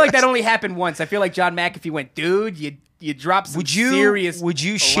 I feel like that only happened once. I feel like John McAfee went, dude, you you drop some Would you serious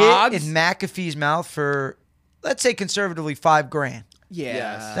shit logs. in McAfee's mouth for, let's say, conservatively $5,000? Yeah.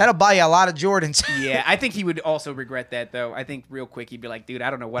 Yes. That'll buy you a lot of Jordans. Yeah, I think he would also regret that, though. I think real quick he'd be like, dude, I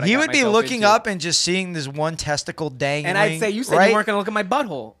don't know what I He got would be myself looking into. up and just seeing this one testicle dangling. And I'd say, you said right? you weren't going to look at my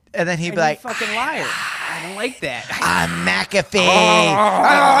butthole. And then he'd And be like, you fucking liar. I don't like that. I'm McAfee.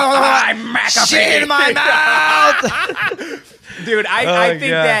 I'm McAfee. Shit in my mouth. Dude, I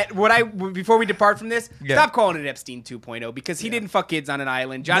think God. that before we depart from this, Yeah. stop calling it Epstein 2.0 because he didn't fuck kids on an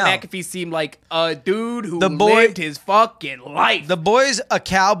island. John No. McAfee seemed like a dude who The boy- lived his fucking life. The boy's a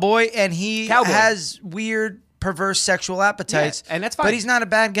cowboy, and he Cowboy. has weird, perverse sexual appetites. Yeah, and that's fine. But he's not a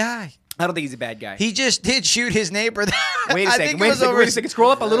bad guy. I don't think he's a bad guy. He just did shoot his neighbor. Wait a I second. think it Wait a was second. over Wait a second. Scroll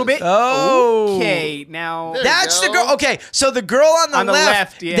up a little bit. Oh. Okay. Now. There- That's the go. girl. Okay, so the girl on the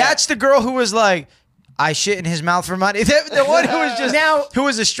left, yeah. that's the girl who was like, I shit in his mouth for money. The one who was just Now- who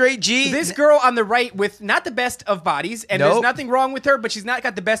was a straight G. This girl on the right with not the best of bodies, and there's Nope. nothing wrong with her, but she's not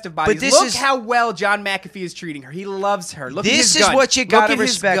got the best of bodies. this Look is- how well John McAfee is treating her. He loves her. Look at This his is gun. what you Look gotta at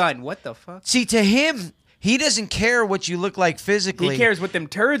respect. His gun. What the fuck? See, to him, he doesn't care what you look like physically. He cares what them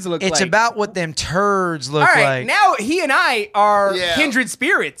turds look like. It's about what them turds look All right, like. now he and I are Yeah. kindred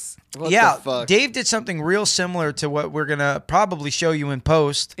spirits. What yeah, the fuck? Dave did something real similar to what we're gonna probably show you in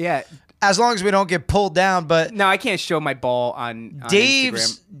post. Yeah. As long as we don't get pulled down, but No, I can't show my ball on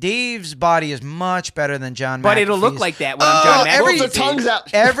Dave's Instagram. body is much better than John. But it'll look McAfee's. like that when I'm John McAfee. every- Both their tongues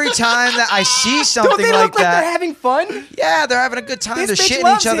out. Every time that I see something Don't they like look like that, they're having fun? yeah, they're having a good time. This They're bitch shitting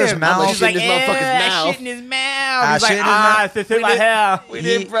loves each other's him. mouths. He's like, Shit in his motherfucker's mouth. shit in his mouth. Ah, He's shit like, in his mouth. it's in my hair. We He-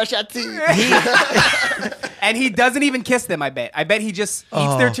 didn't brush our teeth. And he doesn't even kiss them, I bet. I bet he just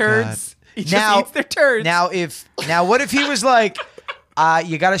eats their Oh, turds. God. He just eats their turds. Now, what if he was like,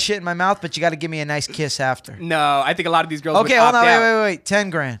 you got to shit in my mouth, but you got to give me a nice kiss after? No, I think a lot of these girls Okay, would hold opt on, out. wait.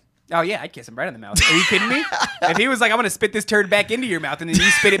 $10,000. Oh, yeah, I'd kiss him right in the mouth. Are you kidding me? If he was like, I'm going to spit this turd back into your mouth and then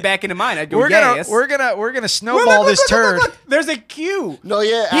you spit it back into mine, I'd go, We're yes. gonna snowball this turd. Look. There's a queue. No,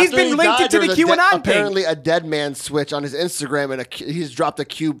 yeah. He's after been he linked died, into the there was a QAnon thing. Apparently, a dead man switch on his Instagram, and he's dropped a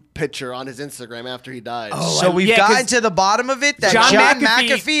Q picture on his Instagram after he died. So we've yeah, gotten 'cause to the bottom of it that John John McAfee-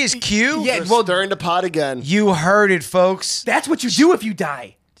 McAfee is Q. Yeah, They're well, stirring the pot again. You heard it, folks. that's what you do if you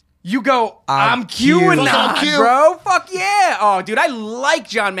die. You go, I'm Q. QAnon, I'm Q. bro. Fuck yeah. Oh, dude, I like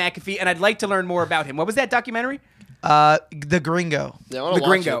John McAfee, and I'd like to learn more about him. What was that documentary? The Gringo. Yeah, I wanna The watch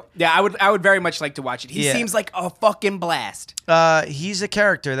Gringo. it. Yeah, I would very much like to watch it. He Yeah. seems like a fucking blast. He's a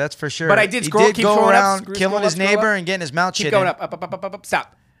character, that's for sure. But I did scroll- He did keep go scrolling up, around scroll killing up, his scroll neighbor up. and getting his mouth Keep shit going in. up.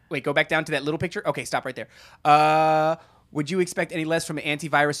 Stop. Wait, go back down to that little picture. Okay, stop right there. Would you expect any less from an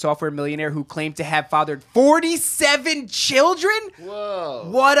antivirus software millionaire who claimed to have fathered 47 children? Whoa.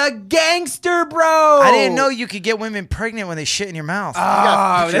 What a gangster, bro! I didn't know you could get women pregnant when they shit in your mouth.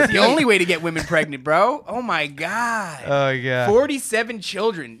 Oh, that's the only way to get women pregnant, bro. Oh my god. Oh, yeah. 47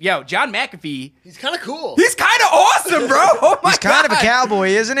 children. Yo, John McAfee. He's kind of cool. He's kind of awesome, bro. Oh my He's kind of a God. cowboy,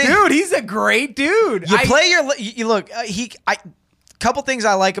 isn't he? Dude, he's a great dude. You play your you look. Couple things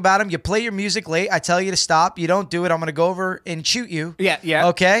I like about him. You play your music late. I tell you to stop. You don't do it. I'm gonna go over and shoot you. Yeah.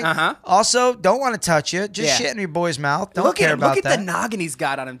 Okay. Uh-huh. Also, don't want to touch you. Just Yeah. shit in your boy's mouth. Don't Look care at him. about Look at that. the noggin he's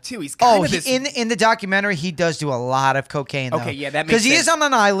got on him too. He's kind Oh, of this. in the documentary, he does do a lot of cocaine. Though. Okay, yeah, that makes because he sense. is on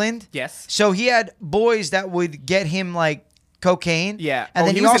an island. Yes. So he had boys that would get him like cocaine. Yeah. and Oh,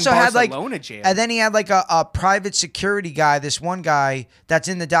 then he he was in also had like, Barcelona jail. and then he had like a private security guy. This one guy that's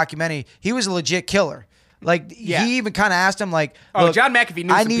in the documentary. He was a legit killer. Like Yeah. he even kind of asked him like, Oh, "Look, John McAfee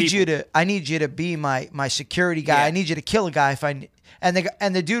knew I some need you people." to need you to be my security guy. Yeah. I need you to kill a guy if I."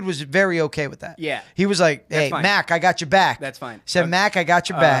 And the dude was very okay with that. Yeah. he was like, That's "Hey, fine. Mac, I got your back." That's fine. Said Mac, I got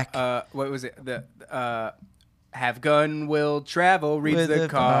your back. What was it? Have gun will travel reads With the the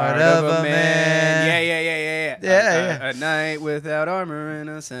card card of of a a man. man. Yeah. Yeah. A night without armor and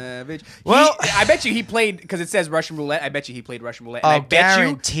a savage. Well- I bet you he played because it says Russian roulette. I bet you he played Russian roulette. And Oh, I bet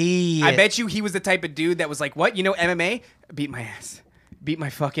guarantee you. I it. bet you he was the type of dude that was like, "What? You know MMA? Beat my ass." Beat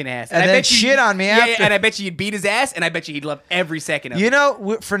my fucking ass. And I then bet you, shit on me yeah, after. and I bet you he'd beat his ass, and I bet you he'd love every second of it. You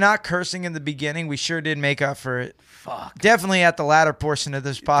know, for not cursing in the beginning, we sure did make up for it. Fuck. Definitely at the latter portion of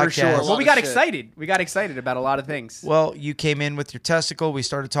this podcast. For sure. Well, lot we of got shit. excited. We got excited about a lot of things. Well, you came in with your testicle. We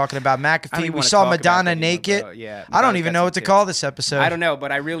started talking about I don't McAfee. even We wanna saw talk about Madonna that anymore, naked. bro. Yeah, I don't Madonna's even got know some what to tits. call this episode. I don't know,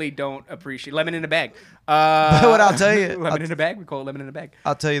 but I really don't appreciate lemon in a bag. But what I'll tell you, lemon in a bag. We call it lemon in a bag.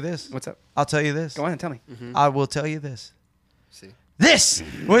 I'll tell you this. What's up? I'll tell you this. Go on and tell me. I will tell you this. See. This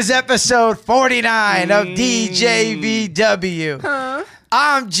was episode 49 of DJVW.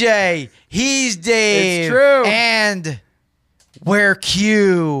 I'm Jay. He's Dave. It's true. And we're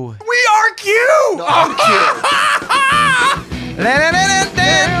Q. We are Q. I'm cute.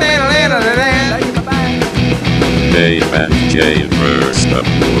 Bye-bye. Dave and Jay versus the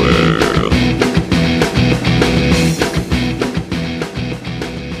world.